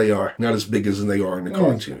 Yes, they are. Not as big as they are in the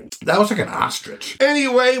cartoon. That was like an ostrich.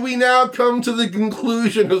 Anyway, we now come to the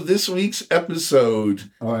conclusion of this week's episode.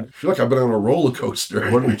 All right. I feel like I've been on a roller coaster.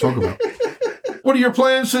 What are we talking about? What are your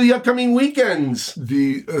plans for the upcoming weekends?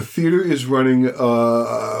 The theater is running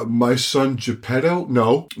My Son Geppetto.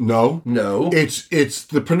 No. It's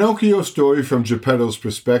the Pinocchio story from Geppetto's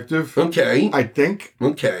perspective. Okay. I think.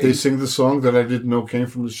 Okay. They sing the song that I didn't know came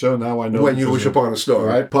from the show. Now I know. When You Wish Upon a Star. All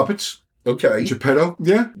right. Puppets. Okay. Geppetto.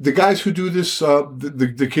 Yeah. The guys who do this,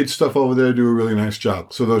 the kids stuff over there do a really nice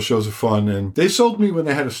job. So those shows are fun. And they sold me when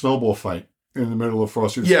they had a snowball fight in the middle of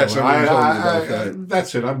Frosty. Yes,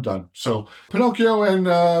 that's it. I'm done. So Pinocchio and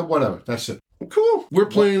whatever. That's it. Cool. We're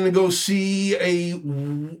planning to go see a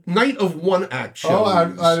night of one act show. Oh,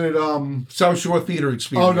 I did South Shore Theater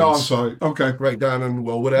Experience. Oh no, I'm sorry. Okay, right down in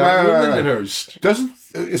Lindenhurst.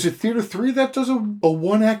 Is it Theater 3 that does a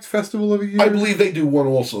one-act festival every year? I believe they do one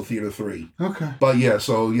also, Theater 3. Okay. But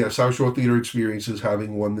South Shore Theater Experience is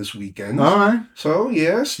having one this weekend. All right. So,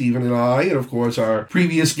 Stephen and I, and of course our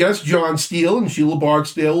previous guest, John Steele and Sheila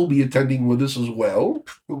Barksdale, will be attending with us as well.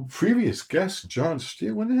 Previous guest, John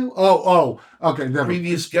Steele? When the hell? Oh, okay. Never.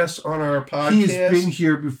 Previous guest on our podcast. He's been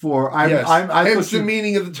here before. Hence the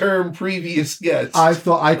meaning of the term previous guest. I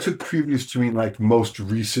thought I took previous to mean like most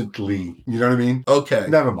recently. You know what I mean? Okay.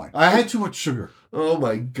 Never mind. I had too much sugar. Oh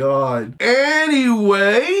my God.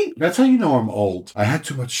 Anyway. That's how you know I'm old. I had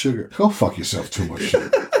too much sugar. Go fuck yourself, too much sugar.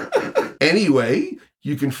 Anyway,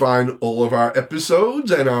 you can find all of our episodes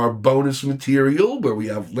and our bonus material where we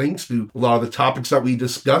have links to a lot of the topics that we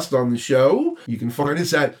discussed on the show. You can find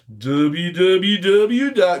us at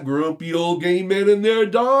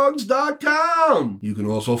www.grumpyoldgamemenandtheirdogs.com. You can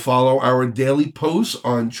also follow our daily posts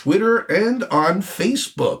on Twitter and on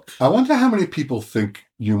Facebook. I wonder how many people think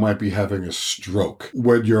you might be having a stroke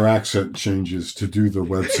when your accent changes to do the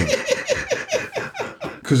website.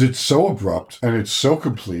 Because it's so abrupt and it's so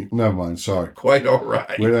complete. Never mind, sorry. Quite all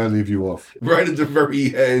right. Where did I leave you off? Right at the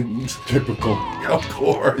very end. Typical. Of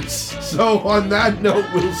course. So on that note,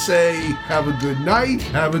 we'll say have a good night,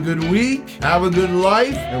 have a good week, have a good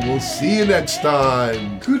life, and we'll see you next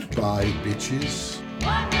time. Goodbye, bitches.